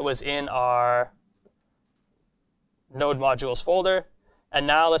saw that it was in our node modules folder, and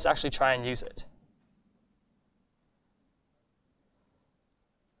now let's actually try and use it.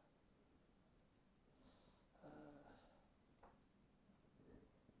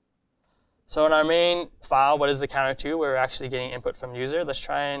 So in our main file, what is the counter to? We're actually getting input from user. Let's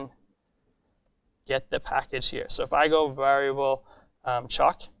try and get the package here. So if I go variable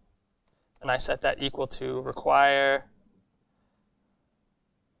Chalk, and I set that equal to require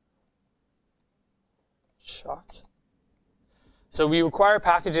Chalk. So we require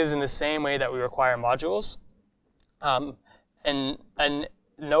packages in the same way that we require modules. And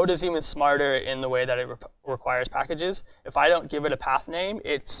Node is even smarter in the way that it requires packages. If I don't give it a path name,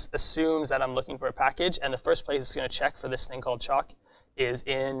 it assumes that I'm looking for a package, and the first place it's going to check for this thing called Chalk is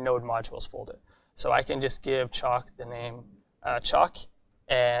in node modules folder. So I can just give Chalk the name Chalk,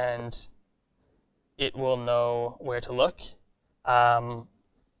 and it will know where to look. And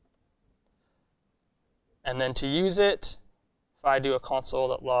then to use it, if I do a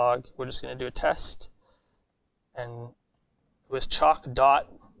console.log, we're just going to do a test, and it was Chalk dot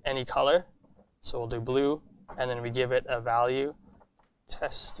any color, so we'll do blue, and then we give it a value,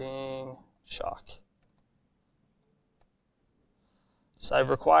 testing Chalk. So I've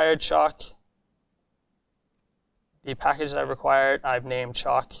required Chalk. The package that I've required, I've named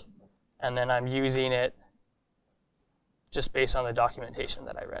Chalk, and then I'm using it just based on the documentation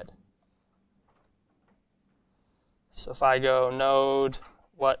that I read. So if I go node,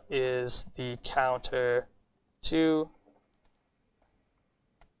 what is the counter to?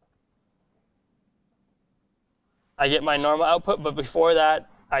 I get my normal output, but before that,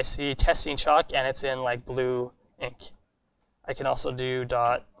 I see testing Chalk, and it's in like blue ink. I can also do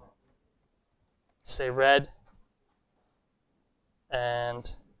dot, say red,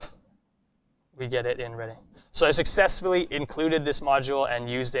 and we get it in red ink. So I successfully included this module and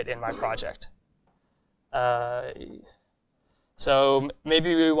used it in my project. So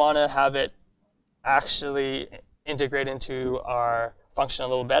maybe we want to have it actually integrate into our function a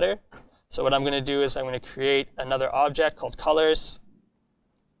little better. So what I'm going to do is I'm going to create another object called colors.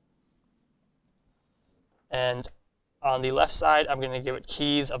 And on the left side, I'm going to give it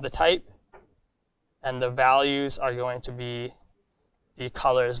keys of the type. And the values are going to be the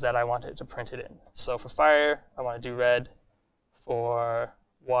colors that I want it to print it in. So for fire, I want to do red. For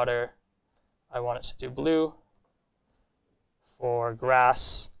water, I want it to do blue. For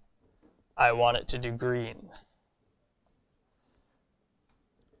grass, I want it to do green.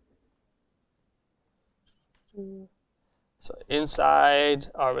 So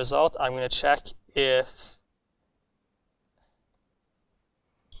inside our result, I'm going to check if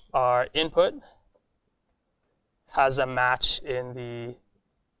our input has a match in the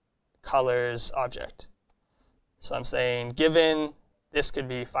colors object. So I'm saying, given this could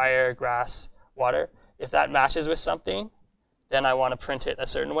be fire, grass, water, if that matches with something, then I want to print it a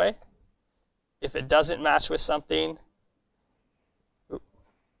certain way. If it doesn't match with something,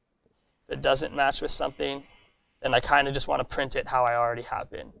 then I kind of just want to print it how I already have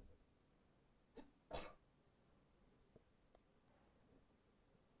been.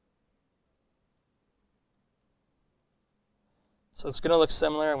 So it's going to look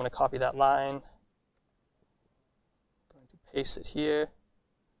similar. I'm going to copy that line. I'm going to paste it here.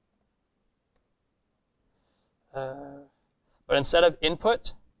 But instead of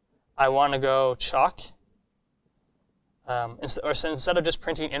input, I want to go Chalk. Instead of just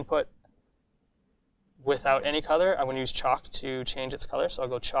printing input without any color, I'm going to use Chalk to change its color. So I'll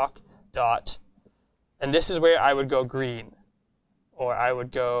go Chalk dot, and this is where I would go green, or I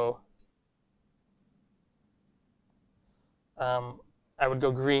would go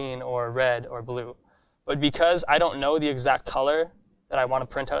green or red or blue. But because I don't know the exact color that I want to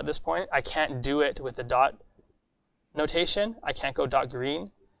print out at this point, I can't do it with the dot notation. I can't go dot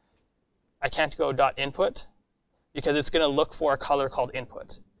green. I can't go dot input, because it's going to look for a color called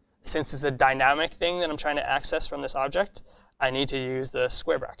input. Since it's a dynamic thing that I'm trying to access from this object, I need to use the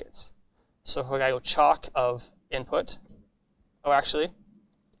square brackets. So if I go Chalk of input, oh, actually,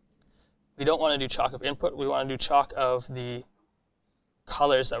 we don't want to do Chalk of input. We want to do Chalk of the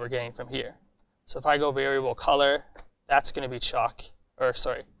colors that we're getting from here. So if I go variable color, that's going to be Chalk, or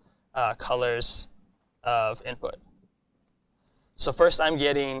sorry, colors of input. So first I'm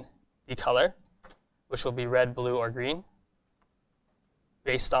getting the color, which will be red, blue, or green,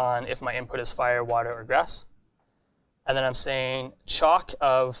 based on if my input is fire, water, or grass. And then I'm saying chalk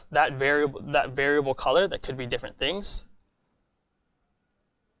of that variable color that could be different things.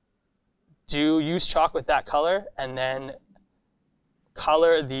 Use chalk with that color, and then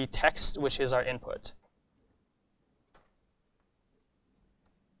color the text, which is our input.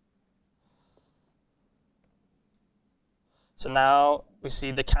 So now we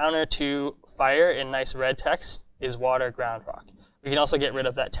see the counter to fire in nice red text is water, ground, rock. We can also get rid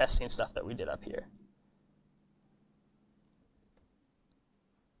of that testing stuff that we did up here.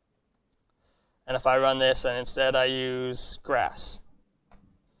 And if I run this and instead I use grass,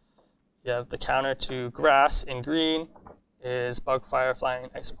 you have the counter to grass in green is bug, fire,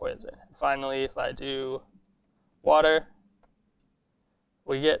 flying, ice, poison. Finally, if I do water,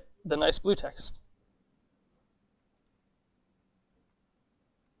 we get the nice blue text.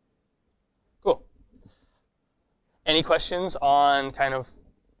 Cool. Any questions on kind of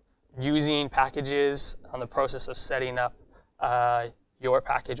using packages, on the process of setting up your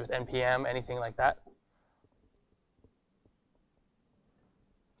package with NPM, anything like that?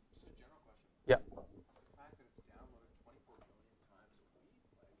 Just a general question. Yeah. The fact that it's downloaded 24 million times a week,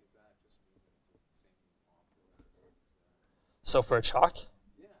 like, does that just mean that it's insanely popular? So for chalk?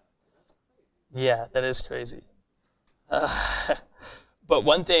 Yeah, that's crazy. Yeah, that is crazy. But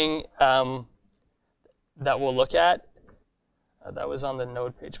one thing that we'll look at, that was on the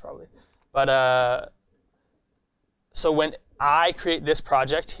node page probably, but so when I create this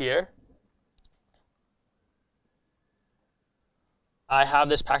project here, I have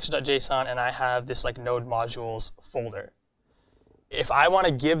this package.json and I have this like node modules folder. If I want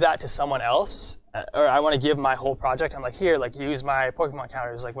to give that to someone else, or I want to give my whole project, I'm like, here, like use my Pokemon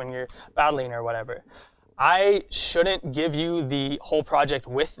counters, like when you're battling or whatever. I shouldn't give you the whole project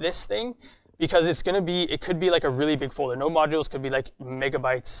with this thing because it's going to be, it could be like a really big folder. Node modules could be like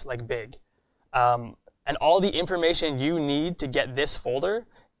megabytes like big. And all the information you need to get this folder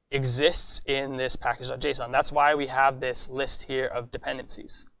exists in this package.json. That's why we have this list here of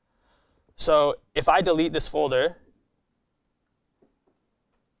dependencies. So if I delete this folder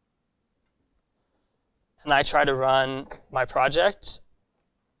and I try to run my project,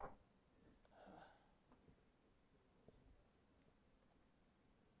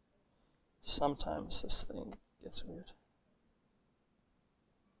 sometimes this thing gets weird.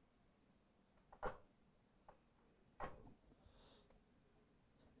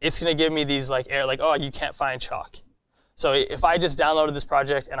 It's going to give me these like error, like, oh, you can't find chalk. So if I just downloaded this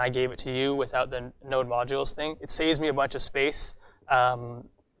project and I gave it to you without the node modules thing, it saves me a bunch of space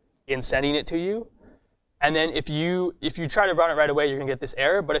in sending it to you. And then if you try to run it right away, you're going to get this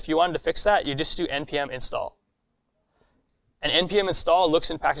error. But if you wanted to fix that, you just do npm install. And npm install looks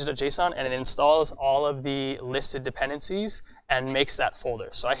in package.json and it installs all of the listed dependencies and makes that folder.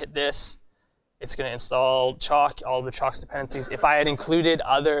 So I hit this. It's going to install chalk, all of the chalk's dependencies. If I had included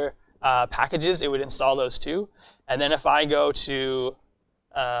other packages, it would install those too. And then if I go to,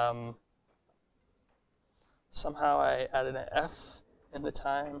 somehow I added an F in the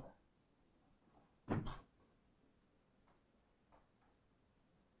time.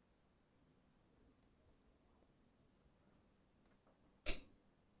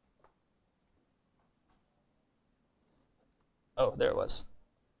 Oh, there it was.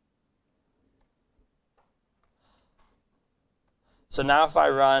 So now if I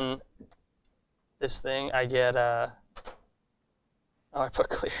run this thing, I get, oh, I put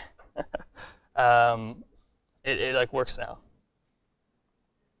clear. It like works now.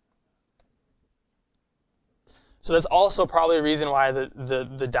 So that's also probably a reason why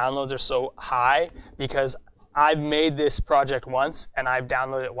the downloads are so high, because I've made this project once and I've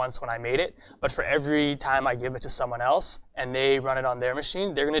downloaded it once when I made it, but for every time I give it to someone else and they run it on their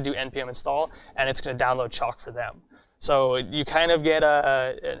machine, they're going to do npm install and it's going to download chalk for them. So you kind of get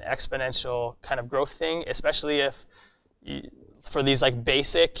an exponential kind of growth thing, especially if for these like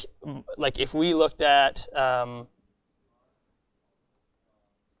basic, like if we looked at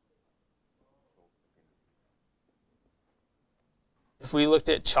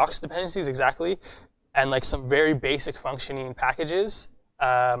chalk's dependencies exactly, and like some very basic functioning packages,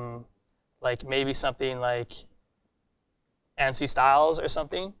 like maybe something like ANSI styles or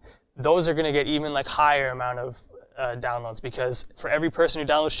something, those are going to get even like higher amount of downloads, because for every person who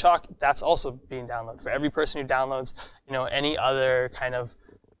downloads chalk, that's also being downloaded. For every person who downloads, any other kind of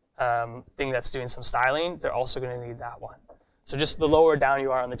thing that's doing some styling, they're also going to need that one. So just the lower down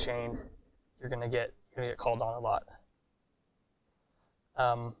you are on the chain, you're going to get called on a lot.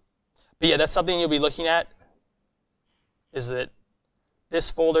 But yeah, that's something you'll be looking at. Is that this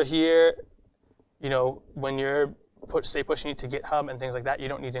folder here, when you're pushing it to GitHub and things like that, you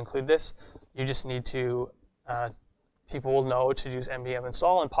don't need to include this. You just need to, people will know to use npm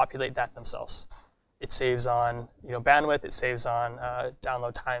install and populate that themselves. It saves on bandwidth, it saves on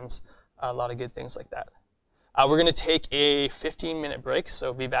download times, a lot of good things like that. We're going to take a 15-minute break,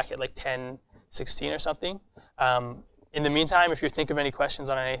 so be back at like 10:16 or something. In the meantime, if you think of any questions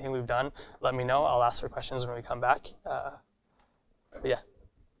on anything we've done, let me know. I'll ask for questions when we come back. But yeah.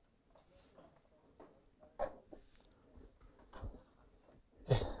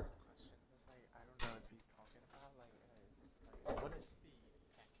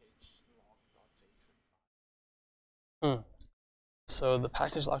 So the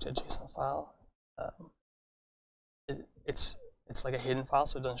package lock.json file, it's like a hidden file,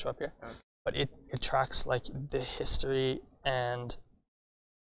 so it doesn't show up here. Okay. But it tracks like the history and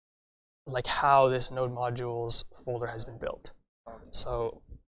like how this node modules folder has been built. Okay. So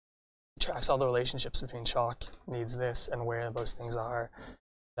it tracks all the relationships between Chalk needs this and where those things are.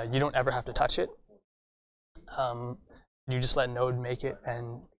 You don't ever have to touch it. You just let Node make it,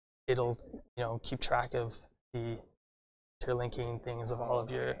 and it'll keep track of the interlinking things of all of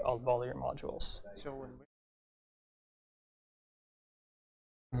your modules. So when we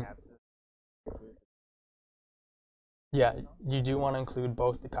yeah, you do want to include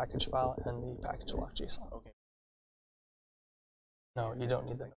both the package file and the package lock.json. Okay. No, you don't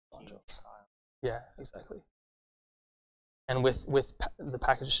need the modules. Yeah, exactly. And with the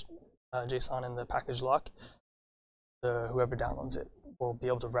package JSON and the package lock, whoever downloads it will be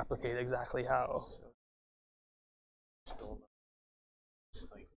able to replicate exactly how.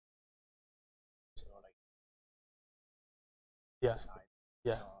 Yeah.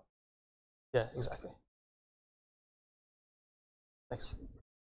 Yeah. Yeah, exactly. Thanks.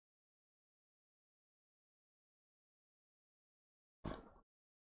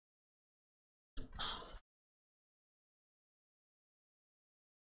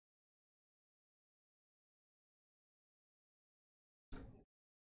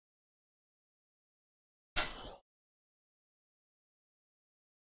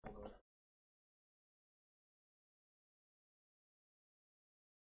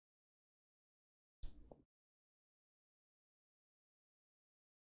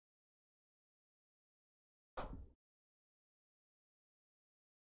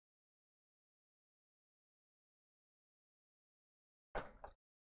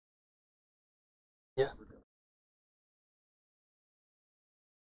 Yeah.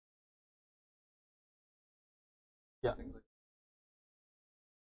 Yeah.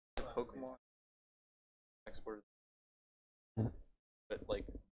 Pokemon exported, but like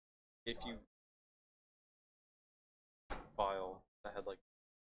if you file that had like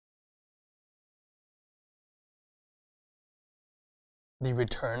the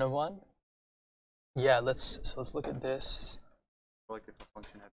return of one. Yeah, let's look at this. Like if a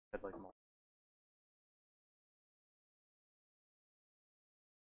function had like multiple.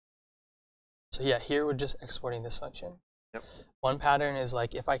 So yeah, here we're just exporting this function. Yep. One pattern is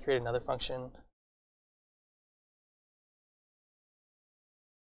like if I create another function,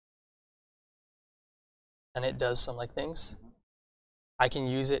 and it does some like things, I can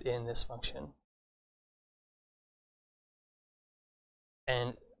use it in this function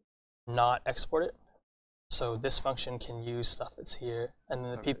and not export it. So this function can use stuff that's here, and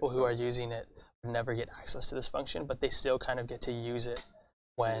then the people who are using it would never get access to this function, but they still kind of get to use it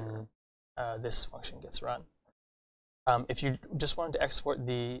when this function gets run. If you just wanted to export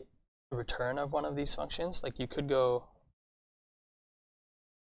the return of one of these functions, like you could go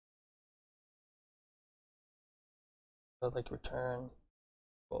like return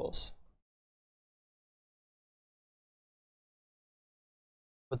equals.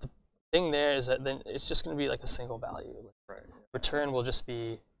 But the thing there is that then it's just going to be like a single value. Right. Return will just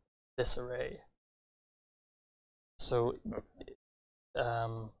be this array. So,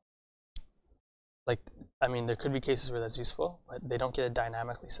 like, I mean, there could be cases where that's useful, but they don't get it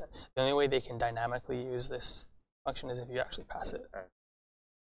dynamically set. The only way they can dynamically use this function is if you actually pass it. Okay.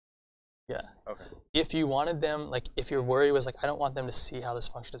 Yeah. Okay. If you wanted them, like, if your worry was like, I don't want them to see how this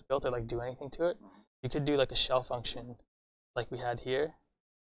function is built or like do anything to it, you could do like a shell function, like we had here,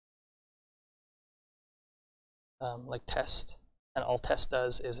 like test, and all test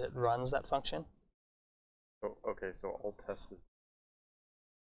does is it runs that function. So okay, so all test is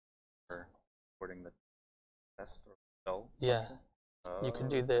for recording the test or shell. Yeah. You could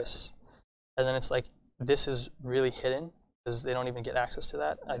do this, and then it's like this is really hidden because they don't even get access to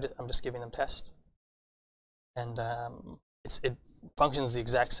that. I'm just giving them test, and it functions the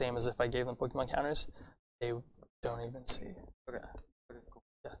exact same as if I gave them Pokemon counters. They don't even see. Okay. Okay.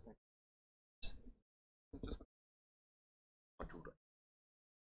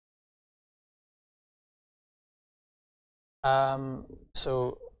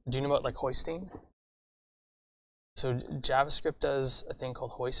 So do you know about like hoisting? So JavaScript does a thing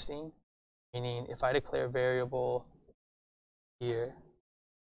called hoisting, meaning if I declare a variable here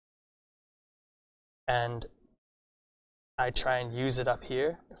and I try and use it up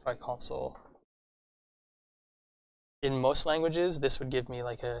here, if I console, in most languages this would give me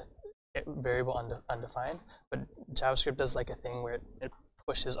like a variable undefined, but JavaScript does like a thing where it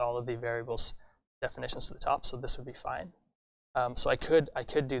pushes all of the variables definitions to the top, so this would be fine. So I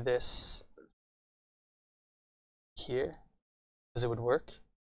could do this here because it would work,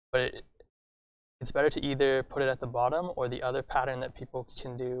 but it's better to either put it at the bottom, or the other pattern that people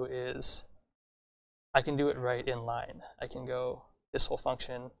can do is I can do it right in line. I can go this whole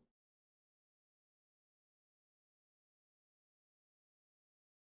function.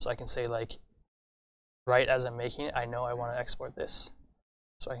 So I can say like, right as I'm making it, I know I want to export this.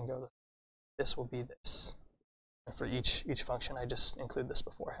 So I can go, this will be this. And for each function, I just include this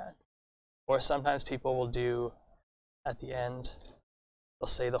beforehand. Or sometimes people will do at the end, they'll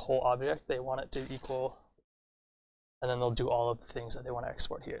say the whole object they want it to equal, and then they'll do all of the things that they want to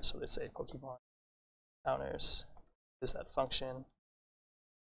export here. So they say Pokemon counters is that function.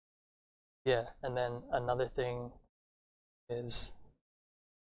 Yeah, and then another thing is,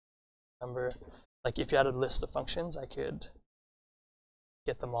 remember, like if you had a list of functions, I could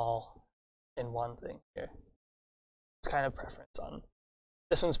get them all in one thing here. It's kind of preference on.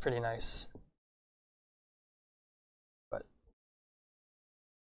 This one's pretty nice, but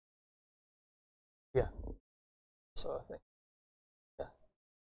yeah. So I think, yeah,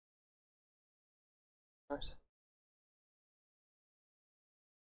 nice.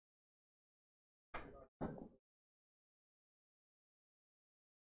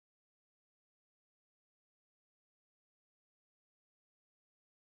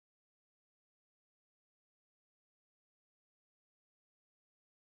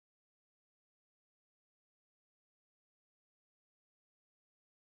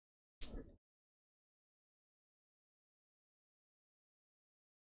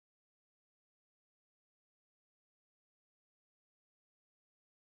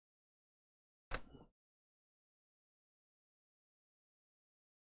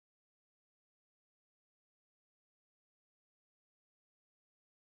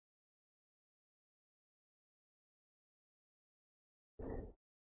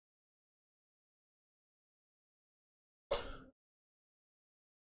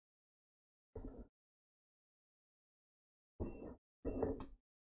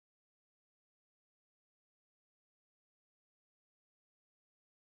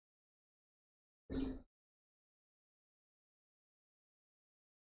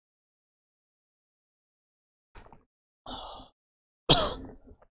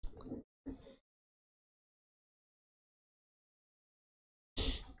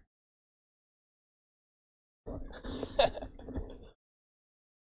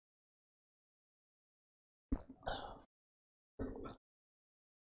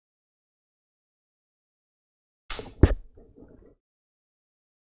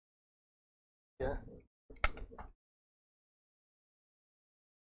 Yeah.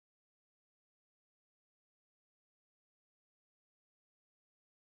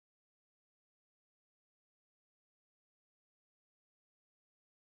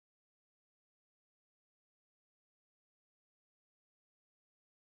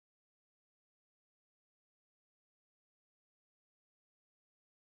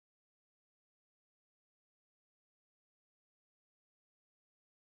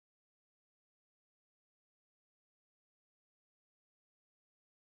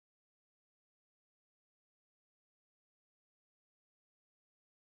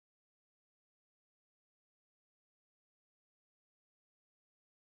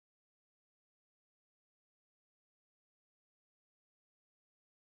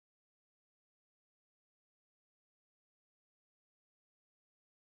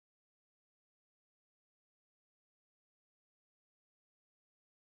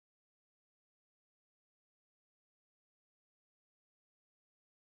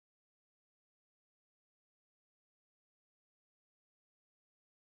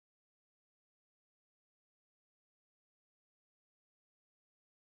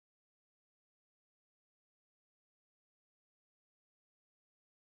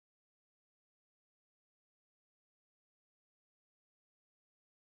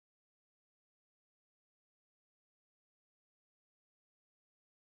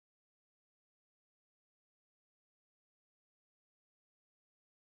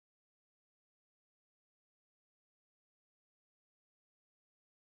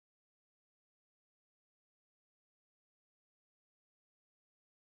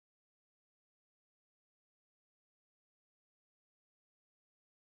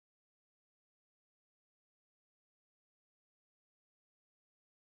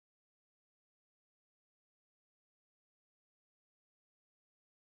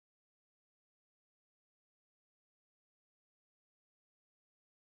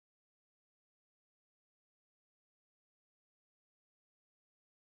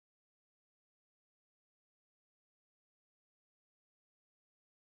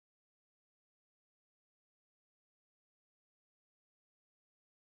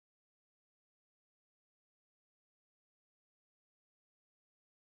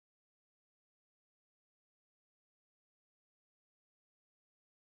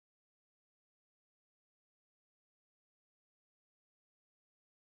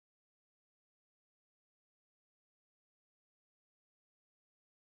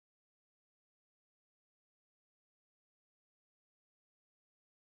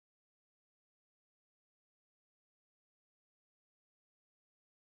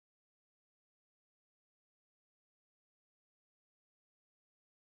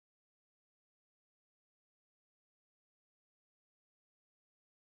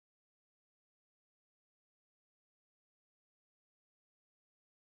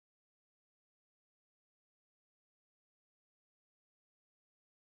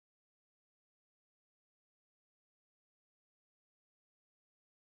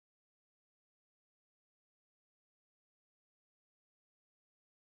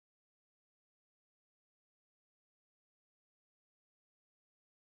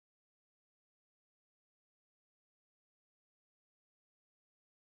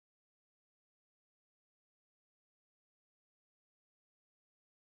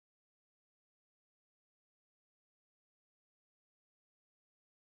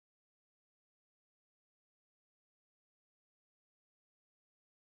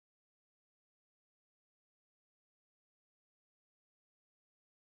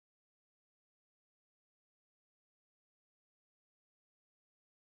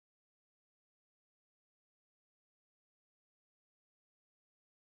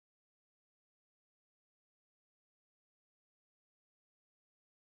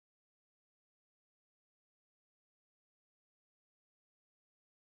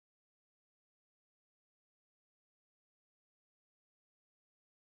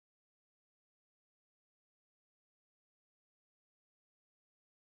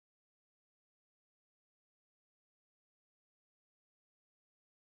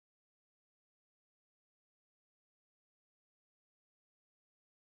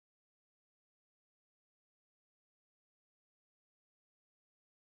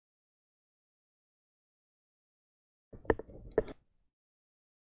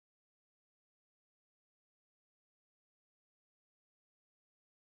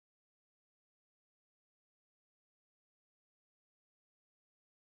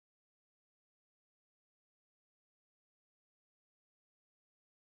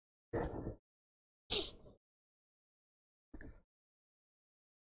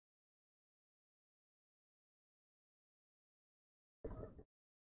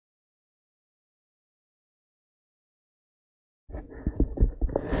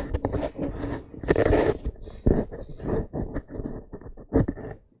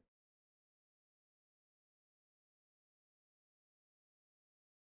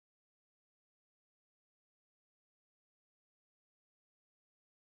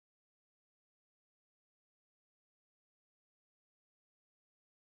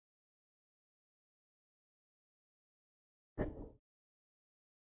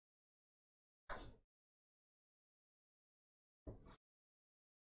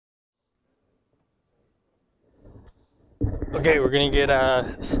 Okay, we're gonna get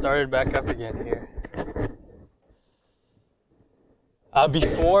started back up again here.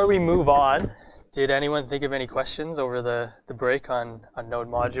 Before we move on, did anyone think of any questions over the break on node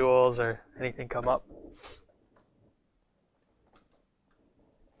modules or anything come up?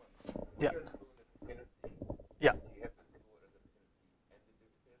 Yeah. Yeah.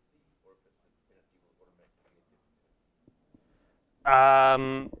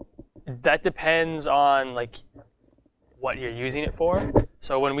 That depends on like what you're using it for.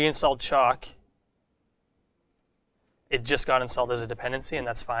 So when we installed Chalk, it just got installed as a dependency, and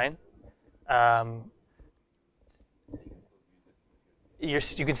that's fine.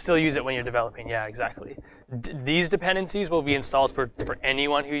 You can still use it when you're developing. Yeah, exactly. These dependencies will be installed for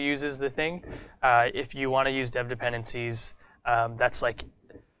anyone who uses the thing. If you want to use dev dependencies, that's like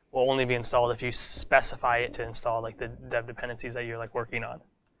will only be installed if you specify it to install like the dev dependencies that you're like working on.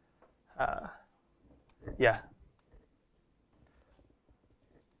 Yeah.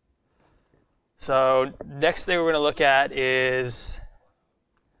 So next thing we're going to look at is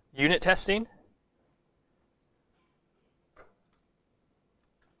unit testing.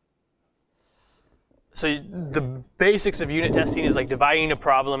 So the basics of unit testing is like dividing a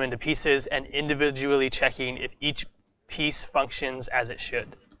problem into pieces and individually checking if each piece functions as it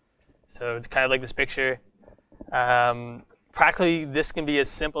should. So it's kind of like this picture. Practically, this can be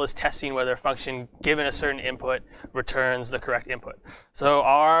as simple as testing whether a function, given a certain input, returns the correct input. So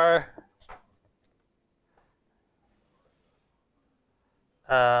our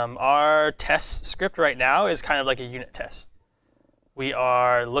test script right now is kind of like a unit test. We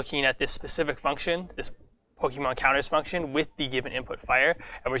are looking at this specific function, this Pokemon counters function, with the given input fire,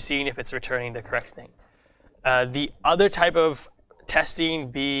 and we're seeing if it's returning the correct thing. The other type of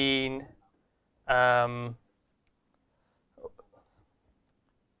testing being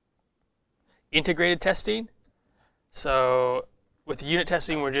integrated testing. So with unit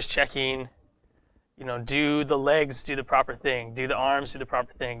testing, we're just checking, do the legs do the proper thing? Do the arms do the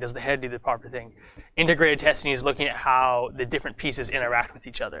proper thing? Does the head do the proper thing? Integrated testing is looking at how the different pieces interact with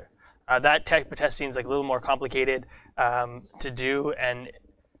each other. That type of testing is like a little more complicated to do, and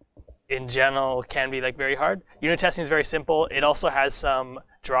in general can be like very hard. Unit testing is very simple. It also has some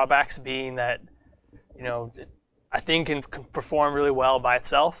drawbacks, being that a thing can perform really well by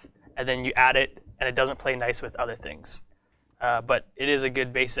itself, and then you add it, and it doesn't play nice with other things. But it is a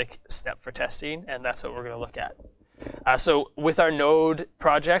good basic step for testing, and that's what we're going to look at. So with our Node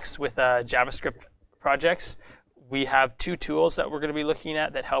projects, with JavaScript projects, we have two tools that we're going to be looking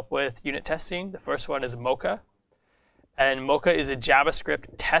at that help with unit testing. The first one is Mocha. And Mocha is a JavaScript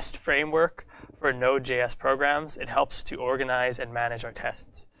test framework for Node.js programs. It helps to organize and manage our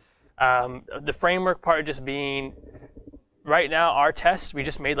tests. The framework part just being, right now our test, we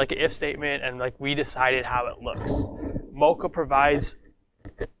just made like an if statement and like we decided how it looks. Mocha provides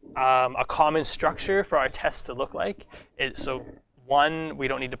a common structure for our tests to look like. So one, we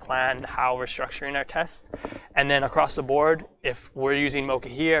don't need to plan how we're structuring our tests. And then across the board, if we're using Mocha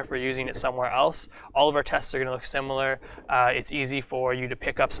here, if we're using it somewhere else, all of our tests are going to look similar. It's easy for you to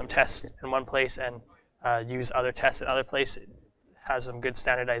pick up some tests in one place and use other tests in other place. It has some good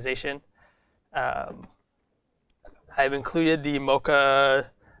standardization. I've included the Mocha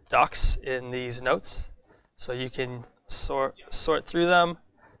docs in these notes, so you can sort through them.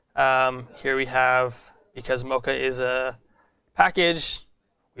 Here we have, because Mocha is a package,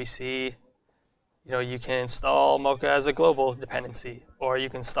 we see, you can install Mocha as a global dependency, or you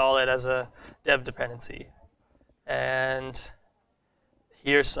can install it as a dev dependency. And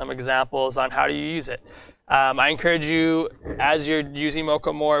here's some examples on how do you use it. I encourage you, as you're using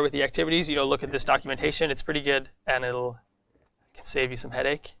Mocha more with the activities, look at this documentation. It's pretty good, and it can save you some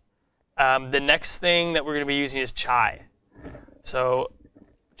headache. The next thing that we're going to be using is Chai. So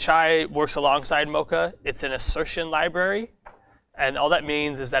Chai works alongside Mocha. It's an assertion library. And all that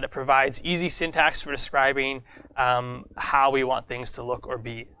means is that it provides easy syntax for describing how we want things to look or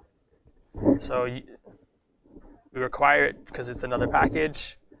be. So we require it because it's another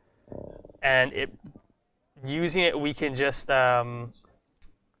package. And using it, we can just, we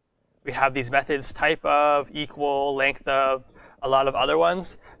have these methods, type of, equal, length of, a lot of other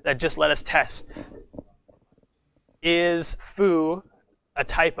ones that just let us test. Is foo a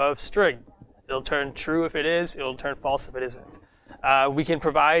type of string? It'll turn true if it is. It'll turn false if it isn't. We can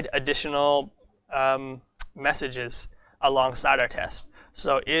provide additional messages alongside our test.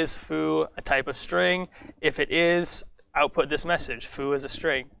 So is foo a type of string? If it is, output this message. Foo is a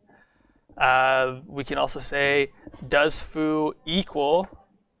string. We can also say, does foo equal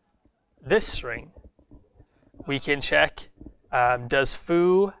this string? We can check, does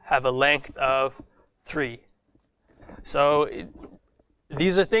foo have a length of 3? So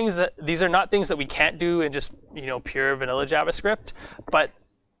these are not things that we can't do in just pure vanilla JavaScript, but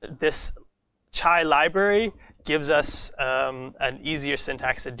this chai library gives us an easier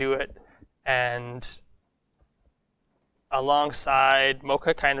syntax to do it, and alongside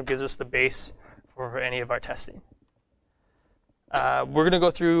Mocha kind of gives us the base for any of our testing. We're going to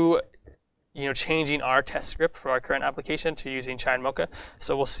go through changing our test script for our current application to using chai and Mocha,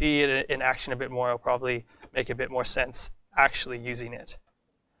 so we'll see it in action a bit more. It'll probably make a bit more sense actually using it.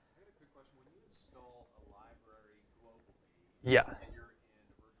 I got a quick question. When you install a library globally, Yeah. and you're in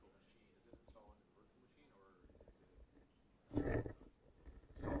a virtual machine, is it installed in the virtual machine, or is it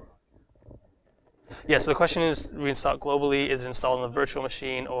installed on here? Yeah, so the question is, we install it globally, is it installed on the virtual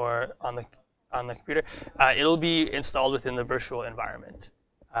machine or on the computer? It'll be installed within the virtual environment.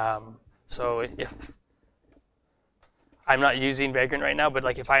 So if I'm not using Vagrant right now, but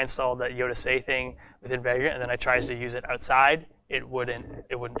like if I installed that Yoda Say thing within Vagrant and then I tried to use it outside, it wouldn't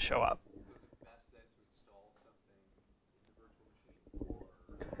show up. So is it best then to install something in the virtual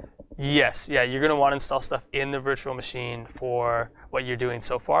machine, or? Yes, yeah, you're going to want to install stuff in the virtual machine for what you're doing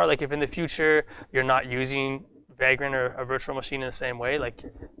so far. Like if in the future you're not using Vagrant or a virtual machine in the same way, like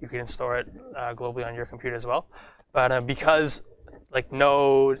you can store it globally on your computer as well. But because like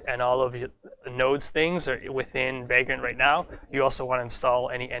Node and all of Node's things are within Vagrant right now, you also want to install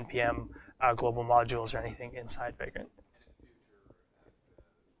any NPM global modules or anything inside Vagrant.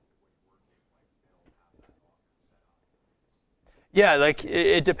 Yeah, like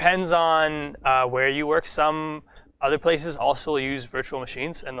it depends on where you work. Some other places also use virtual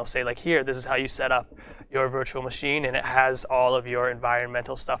machines, and they'll say like, here, this is how you set up your virtual machine, and it has all of your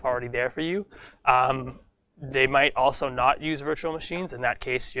environmental stuff already there for you. They might also not use virtual machines. In that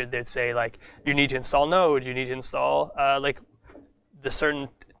case, they'd say like, you need to install Node, you need to install like the certain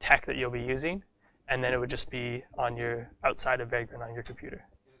tech that you'll be using, and then it would just be on your outside of Vagrant on your computer.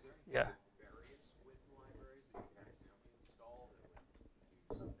 Yeah.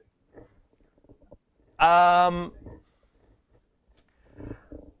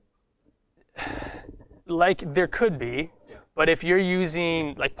 Like there could be, but if you're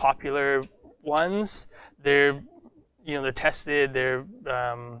using like popular ones, they're tested, they're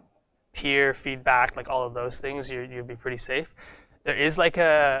peer feedback, like all of those things, you'd be pretty safe. There is like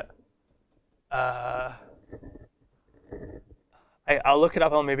I'll look it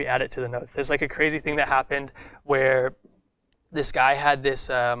up, I'll maybe add it to the notes. There's like a crazy thing that happened where this guy had this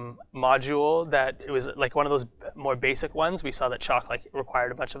module that it was like one of those more basic ones. We saw that Chalk like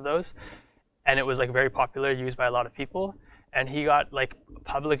required a bunch of those, and it was like very popular, used by a lot of people. And he got like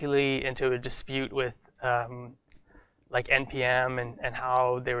publicly into a dispute with like NPM and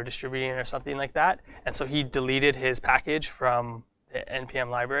how they were distributing or something like that. And so he deleted his package from the NPM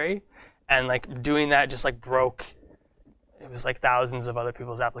library, and like doing that just like broke. It was like thousands of other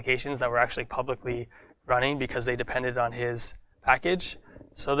people's applications that were actually publicly running because they depended on his package.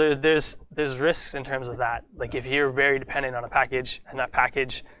 So there's risks in terms of that. Like if you're very dependent on a package and that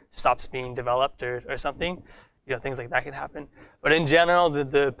package stops being developed or something, things like that can happen. But in general,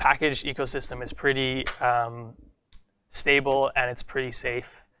 the package ecosystem is pretty stable, and it's pretty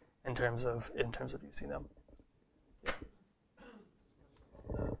safe in terms of using them. Yeah.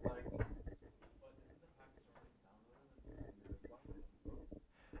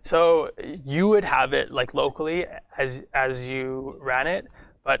 So you would have it like locally as you ran it,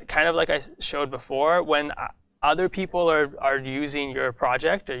 but kind of like I showed before, when other people are using your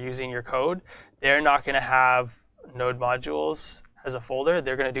project or using your code, they're not going to have Node modules as a folder.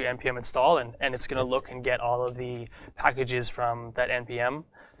 They're going to do npm install, and it's going to look and get all of the packages from that npm.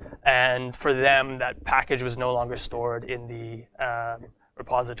 And for them, that package was no longer stored in the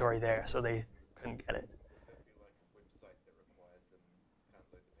repository there, so they couldn't get it.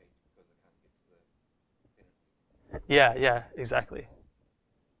 Yeah, exactly.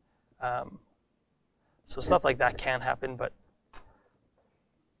 So stuff like that can happen, but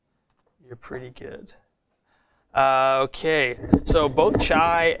you're pretty good. Okay, so both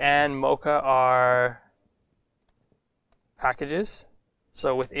Chai and Mocha are packages.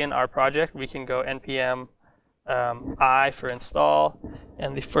 So within our project, we can go npm I for install,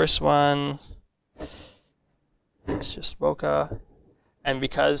 and the first one is just Mocha. And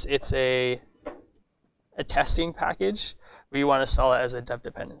because it's a testing package, we want to install it as a dev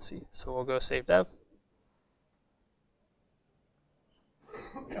dependency. So we'll go save dev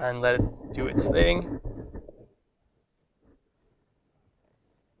and let it do its thing.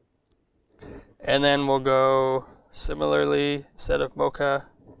 And then we'll go similarly, instead of Mocha,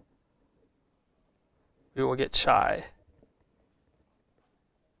 we will get Chai.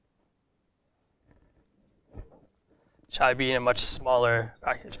 chai being a much smaller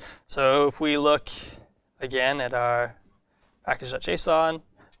package. So if we look again at our package.json,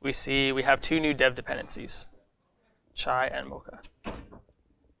 we see we have 2 new dev dependencies, chai and mocha.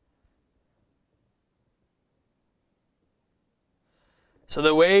 So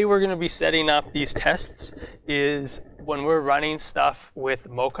the way we're going to be setting up these tests is when we're running stuff with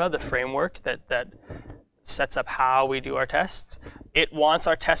Mocha, the framework that sets up how we do our tests, it wants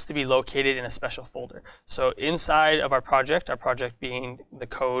our tests to be located in a special folder. So inside of our project being the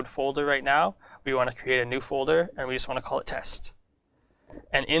code folder right now, we want to create a new folder, and we just want to call it test.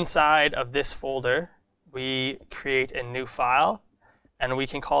 And inside of this folder, we create a new file, and we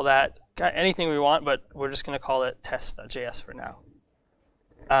can call that anything we want, but we're just going to call it test.js for now.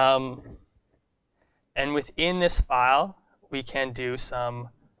 And within this file, we can do some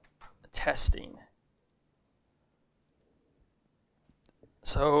testing.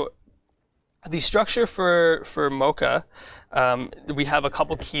 So the structure for Mocha, we have a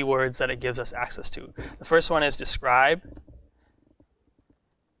couple keywords that it gives us access to. The first one is describe.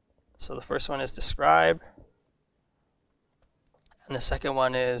 So the first one is describe. And the second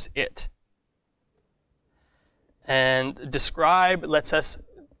one is it. And describe lets us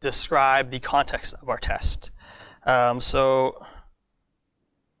describe the context of our test. So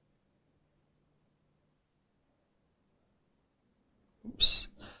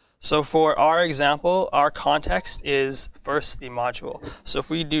for our example, our context is first the module. So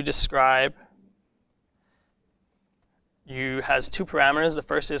if we do describe, has 2 parameters. The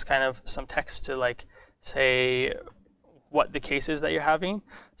first is kind of some text to like say what the case is that you're having.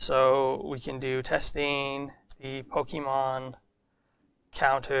 So we can do testing the Pokemon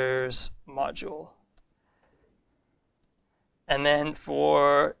counters module. And then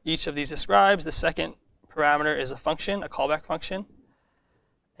for each of these describes, the second parameter is a function, a callback function.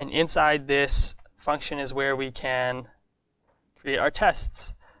 And inside this function is where we can create our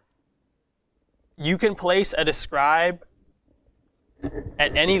tests. You can place a describe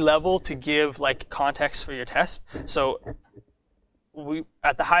at any level to give like context for your test. So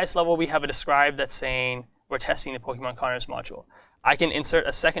at the highest level, we have a describe that's saying we're testing the Pokemon counters module. I can insert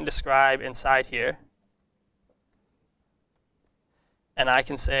a second describe inside here. And I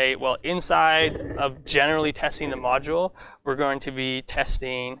can say, well, inside of generally testing the module, we're going to be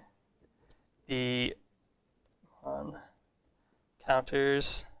testing the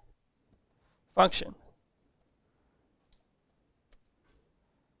counters function.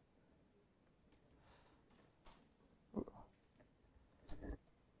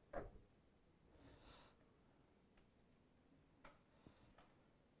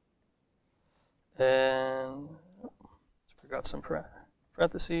 And forgot some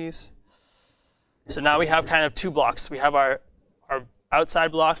parentheses. So now we have kind of 2 blocks. We have our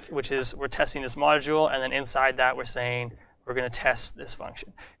outside block, which is we're testing this module, and then inside that we're saying we're going to test this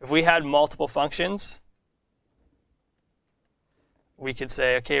function. If we had multiple functions, we could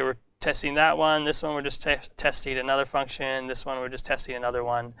say, okay, we're testing that one. This one we're just testing another function. This one we're just testing another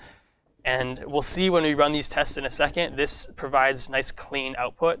one. And we'll see when we run these tests in a second, this provides nice clean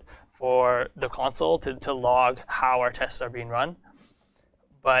output for the console to log how our tests are being run.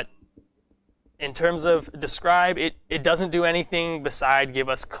 But in terms of describe, it doesn't do anything beside give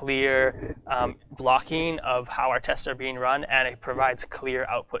us clear blocking of how our tests are being run, and it provides clear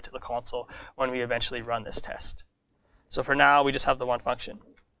output to the console when we eventually run this test. So for now, we just have the one function.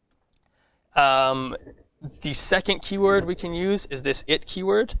 The second keyword we can use is this it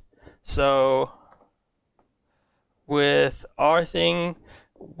keyword. So with our thing,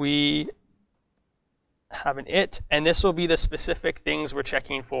 we have an it, and this will be the specific things we're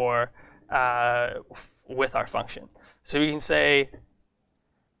checking for with our function. So we can say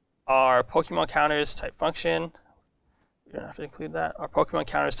our Pokemon counters type function, we don't have to include that, our Pokemon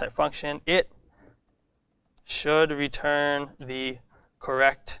counters type function, it should return the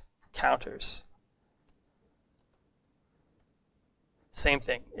correct counters. Same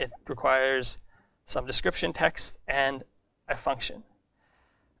thing, it requires some description text and a function.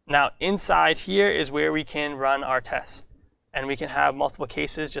 Now inside here is where we can run our tests. And we can have multiple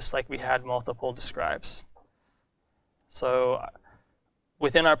cases just like we had multiple describes. So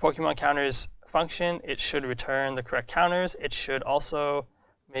within our Pokemon counters function, it should return the correct counters. It should also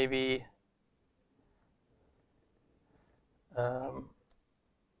maybe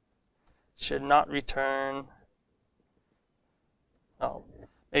should not return. Oh,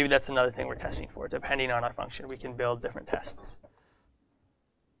 maybe that's another thing we're testing for. Depending on our function, we can build different tests.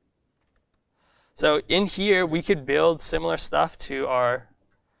 So in here, we could build similar stuff to our,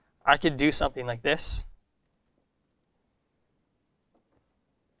 I could do something like this.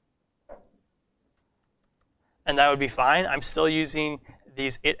 and that would be fine. I'm still using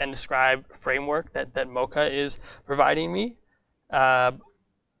these it and describe framework that Mocha is providing me.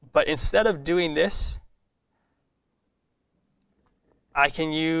 But instead of doing this, I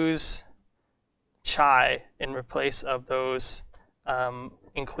can use chai in place of those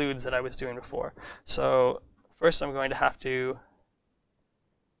includes that I was doing before. So first I'm going to have to,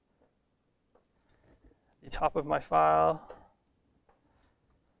 the top of my file,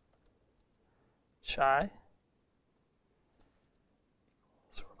 chai,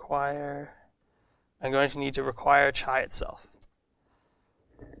 so require, I'm going to need to require chai itself.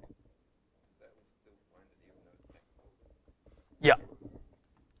 Yeah.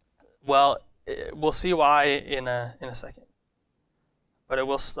 Well, we'll see why in a second. But it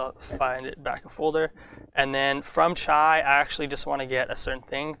will still find it back a folder. And then from chai, I actually just want to get a certain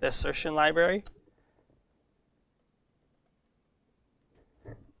thing, the assertion library.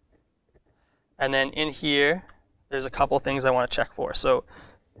 And then in here, there's a couple things I want to check for. So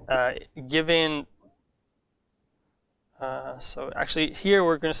given, so actually here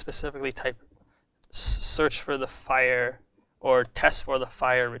we're going to specifically type search for the fire or test for the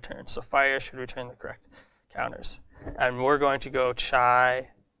fire return. So fire should return the correct counters. And we're going to go chai,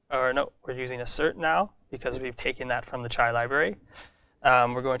 or no, we're using assert now because we've taken that from the chai library.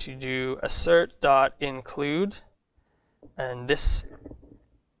 We're going to do assert.include, and this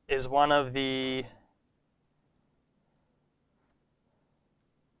is one of the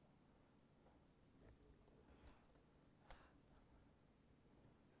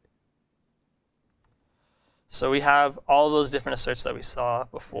so we have all those different asserts that we saw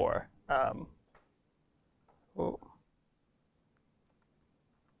before.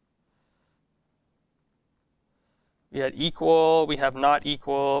 We had equal, we have not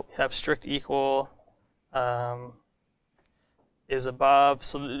equal, we have strict equal, is above.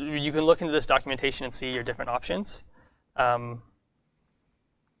 So you can look into this documentation and see your different options.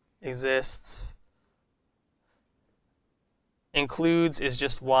 Exists. Includes is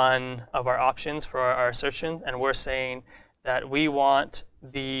just one of our options for our assertion, and we're saying that we want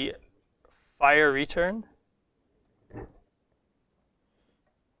the fire return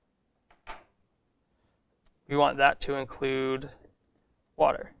we want that to include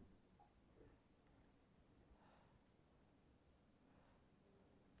water.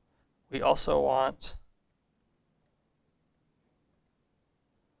 We also want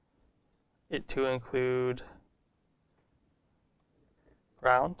it to include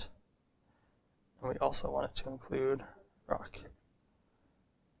ground, and we also want it to include rock.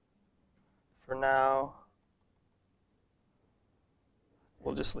 For now,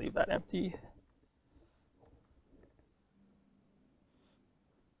 we'll just leave that empty.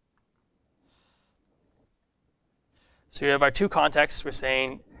 So we have our two contexts. We're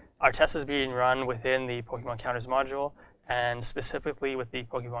saying our test is being run within the Pokemon Counters module, and specifically with the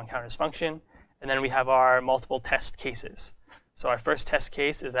Pokemon Counters function. And then we have our multiple test cases. So our first test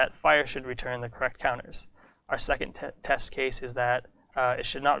case is that fire should return the correct counters. Our second test case is that it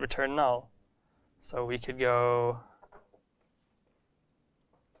should not return null. So we could go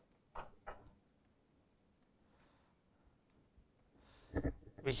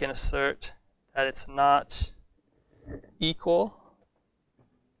we can assert that it's not equal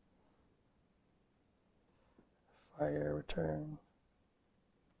fire return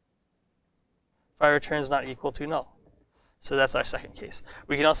is not equal to null. So that's our second case.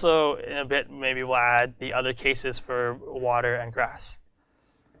 We can also, in a bit, maybe we'll add the other cases for water and grass.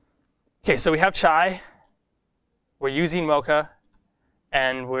 Okay, so we have chai, we're using Mocha,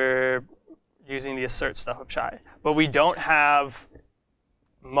 and we're using the assert stuff of chai. But we don't have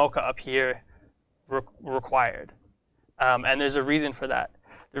Mocha up here required. And there's a reason for that.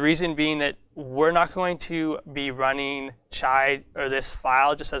 The reason being that we're not going to be running chai or this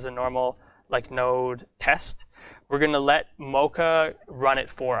file just as a normal like node test. We're going to let Mocha run it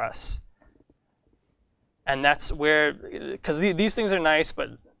for us. And that's where, because these things are nice, but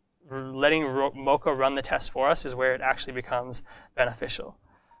letting Mocha run the test for us is where it actually becomes beneficial.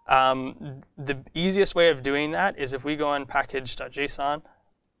 The easiest way of doing that is if we go on package.json,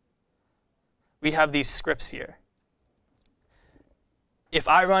 we have these scripts here. If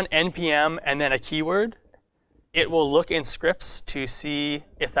I run npm and then a keyword, it will look in scripts to see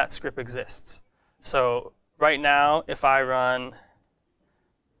if that script exists. So right now, if I run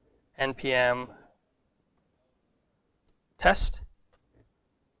npm test,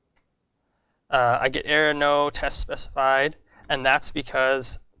 I get error no test specified, and that's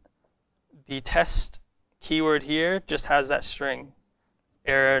because the test keyword here just has that string,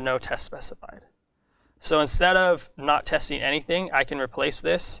 error no test specified. So instead of not testing anything, I can replace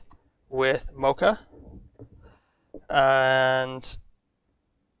this with Mocha. And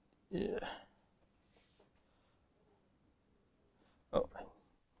yeah. Oh, it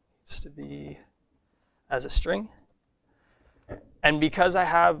needs to be as a string. And because I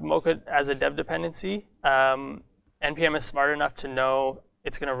have Mocha as a dev dependency, NPM is smart enough to know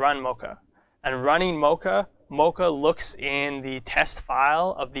it's going to run Mocha. And running Mocha, Mocha looks in the test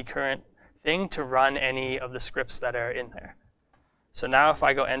file of the current thing to run any of the scripts that are in there. So now if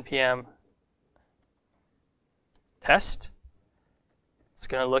I go npm test, it's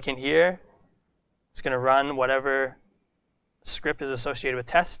going to look in here. It's going to run whatever script is associated with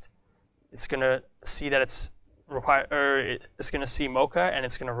test. It's going to see that it's it's going to see Mocha, and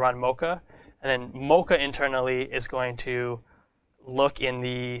it's going to run Mocha. And then Mocha internally is going to look in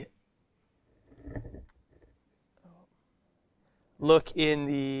the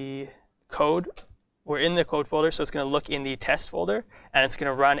code. We're in the code folder, so it's going to look in the test folder, and it's going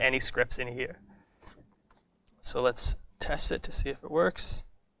to run any scripts in here. So let's test it to see if it works.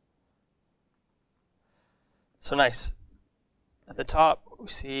 So nice. At the top, we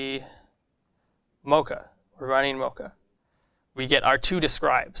see Mocha. We're running Mocha. We get our two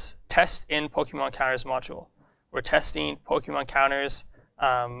describes. Test in Pokemon Counters module. We're testing Pokemon Counters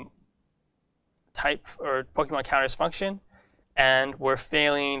type or Pokemon Counters function, and we're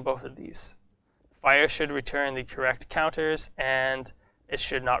failing both of these. Fire should return the correct counters, and it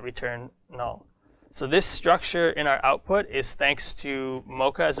should not return null. So this structure in our output is thanks to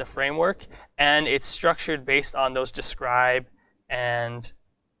Mocha as a framework, and it's structured based on those describe and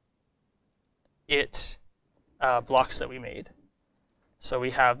it blocks that we made. So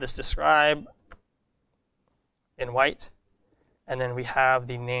we have this describe in white, and then we have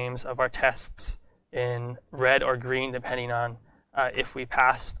the names of our tests in red or green, depending on if we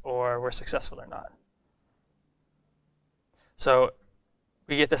passed or were successful or not. So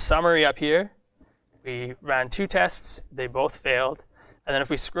we get the summary up here. We ran two tests. They both failed. And then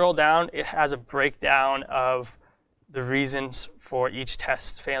if we scroll down, it has a breakdown of the reasons for each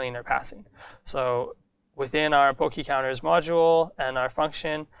test failing or passing. So within our PokeCounters module and our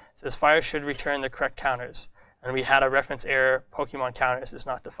function, it says Fire should return the correct counters. And we had a reference error, Pokemon Counters is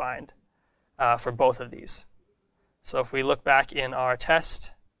not defined for both of these. So if we look back in our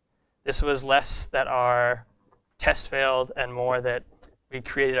test, this was less that our test failed and more that we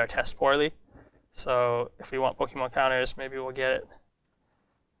created our test poorly. So if we want Pokemon Counters, maybe we'll get it.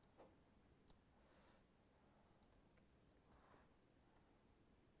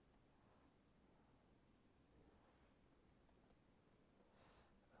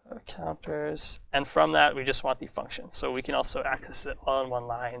 Counters, and from that we just want the function. So we can also access it all in one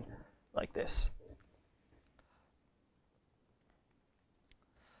line like this.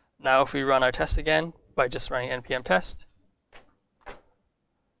 Now if we run our test again by just running npm test,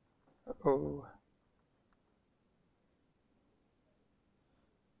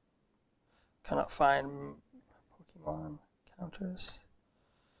 cannot find Pokemon Counters,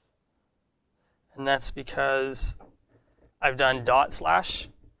 and that's because I've done //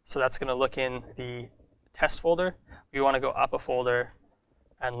 so that's going to look in the test folder. We want to go up a folder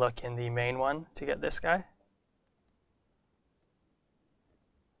and look in the main one to get this guy.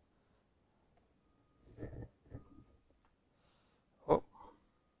 Oh,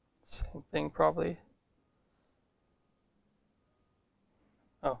 same thing probably.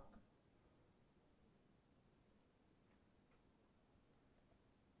 Oh.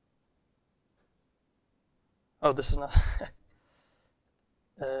 Oh, this is not.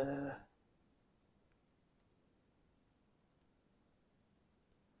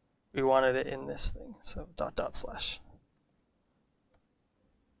 We wanted it in this thing, so //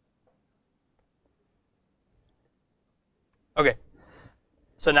 Okay,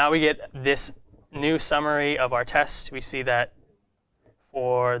 so now we get this new summary of our test. We see that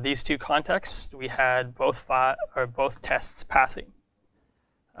for these two contexts, we had both tests passing.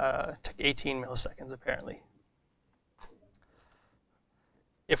 Took 18 milliseconds apparently.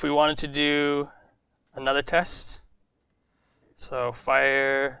 If we wanted to do another test, so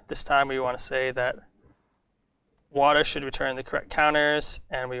Fire, this time we want to say that water should return the correct counters,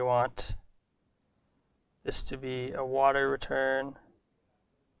 and we want this to be a water return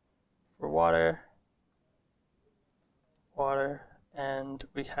for water, and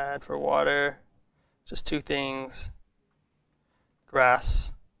we had for water just two things,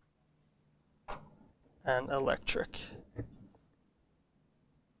 grass and electric.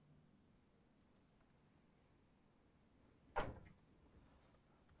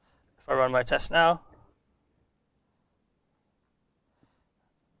 If I run my test now,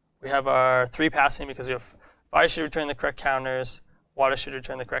 we have our 3 passing because we have Fire should return the correct counters, water should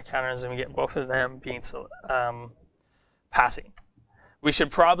return the correct counters, and we get both of them being passing. We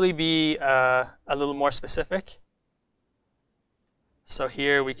should probably be a little more specific. So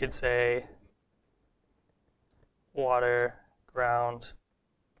here we could say water, ground,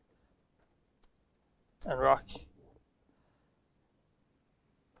 and rock.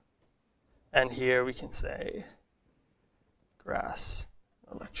 And here we can say grass,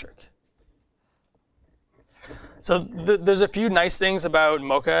 electric. So there's a few nice things about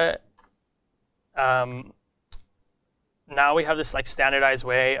Mocha. Now we have this like standardized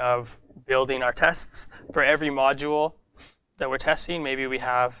way of building our tests. For every module that we're testing, maybe we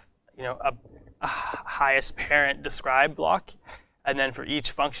have a highest parent describe block, and then for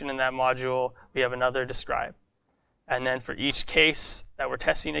each function in that module, we have another describe. And then for each case that we're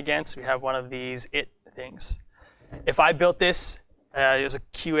testing against, we have one of these it things. If I built this as a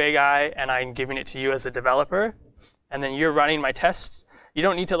QA guy and I'm giving it to you as a developer, and then you're running my test, you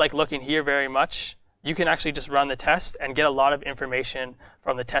don't need to like look in here very much. You can actually just run the test and get a lot of information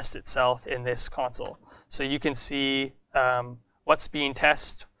from the test itself in this console. So you can see what's being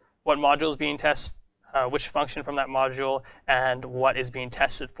tested, what module is being tested, which function from that module, and what is being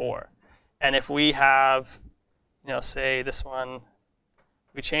tested for. And if we have, say this one,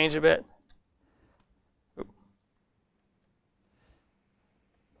 we change a bit.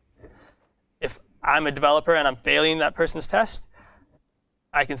 If I'm a developer and I'm failing that person's test,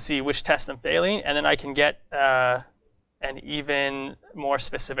 I can see which test I'm failing, and then I can get an even more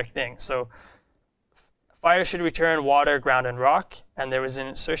specific thing. So fire should return water, ground, and rock, and there was an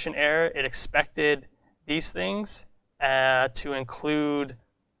insertion error. It expected these things to include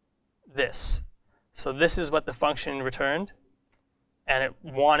this. So this is what the function returned, and it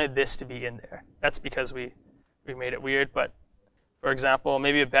wanted this to be in there. That's because we made it weird. But for example,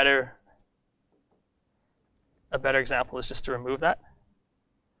 maybe a better example is just to remove that.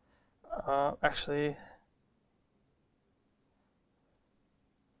 Actually,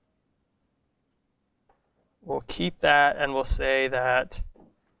 we'll keep that, and we'll say that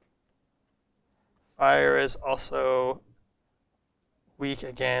fire is also weak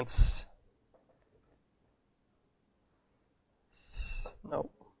against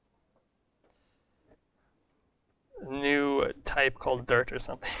new type called dirt or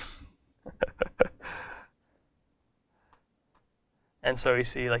something. And so we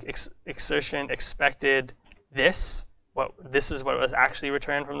see like exertion expected this. This is what was actually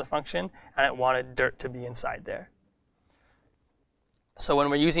returned from the function, and it wanted dirt to be inside there. So when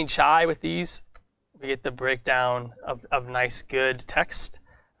we're using chai with these, we get the breakdown of nice, good text.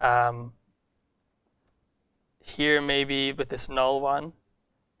 Here maybe with this null one,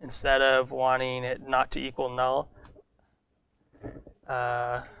 instead of wanting it not to equal null,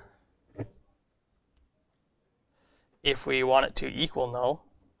 if we want it to equal null,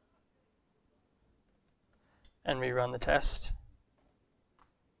 and we run the test,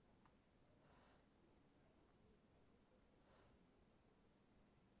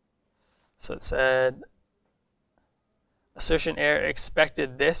 so it said assertion error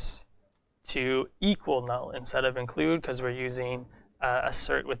expected this to equal null instead of include, because we're using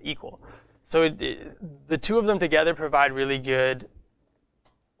assert with equal. So the two of them together provide really good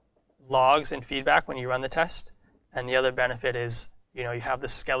logs and feedback when you run the test. And the other benefit is, you have the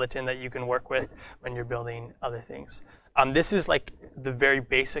skeleton that you can work with when you're building other things. This is like the very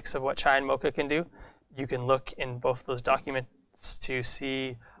basics of what Chai and Mocha can do. You can look in both of those documents to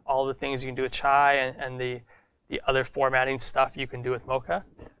see all the things you can do with Chai and the other formatting stuff you can do with Mocha.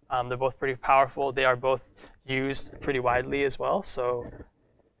 They're both pretty powerful. They are both used pretty widely as well. So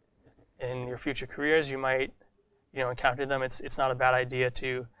in your future careers, you might encounter them. It's not a bad idea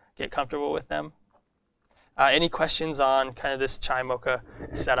to get comfortable with them. Any questions on kind of this Chai Mocha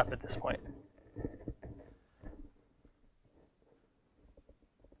setup at this point?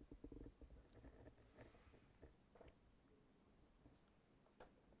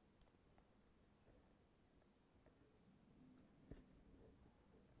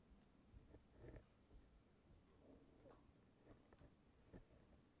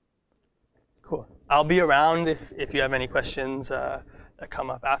 Cool. I'll be around if you have any questions that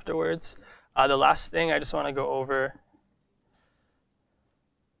come up afterwards. The last thing I just want to go over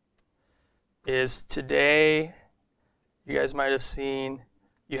is today, you guys might have seen,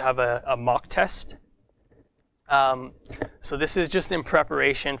 you have a mock test. So this is just in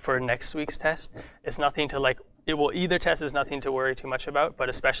preparation for next week's test. It's nothing to like, it will either test is nothing to worry too much about, but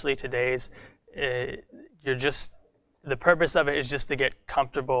especially today's, the purpose of it is just to get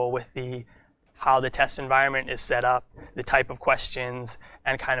comfortable with the how the test environment is set up, the type of questions,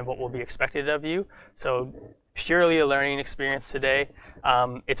 and kind of what will be expected of you. So purely a learning experience today.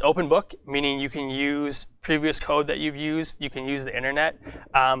 It's open book, meaning you can use previous code that you've used. You can use the internet.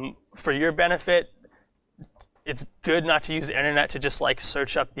 For your benefit, it's good not to use the internet to just like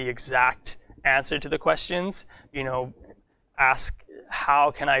search up the exact answer to the questions. You know, ask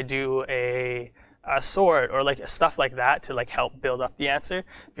how can I do a sort or like stuff like that to like help build up the answer.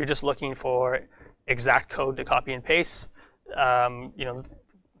 If you're just looking for exact code to copy and paste, you know,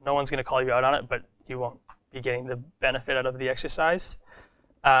 no one's going to call you out on it, but you won't be getting the benefit out of the exercise.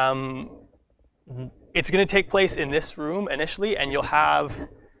 It's going to take place in this room initially, and you'll have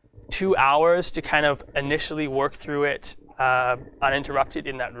 2 hours to kind of initially work through it uninterrupted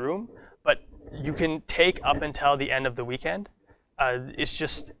in that room, but you can take up until the end of the weekend. It's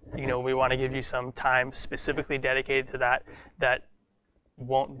just, you know, we want to give you some time specifically dedicated to that that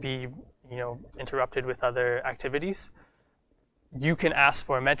won't be, you know, interrupted with other activities. You can ask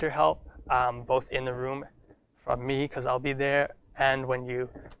for mentor help, both in the room from me, because I'll be there, and when you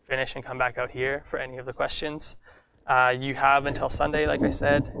finish and come back out here for any of the questions. You have until Sunday, like I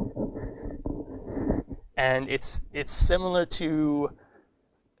said, and it's similar to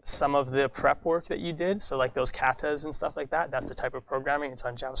some of the prep work that you did, so like those katas and stuff like that. That's the type of programming. It's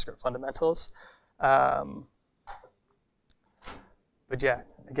on JavaScript fundamentals. But yeah,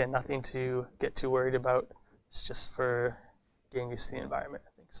 again, nothing to get too worried about. It's just for getting used to the environment,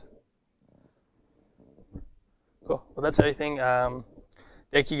 I think. So. Cool. Well, that's everything.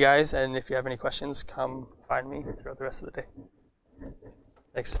 Thank you guys, and if you have any questions, come find me throughout the rest of the day.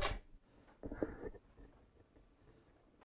 Thanks.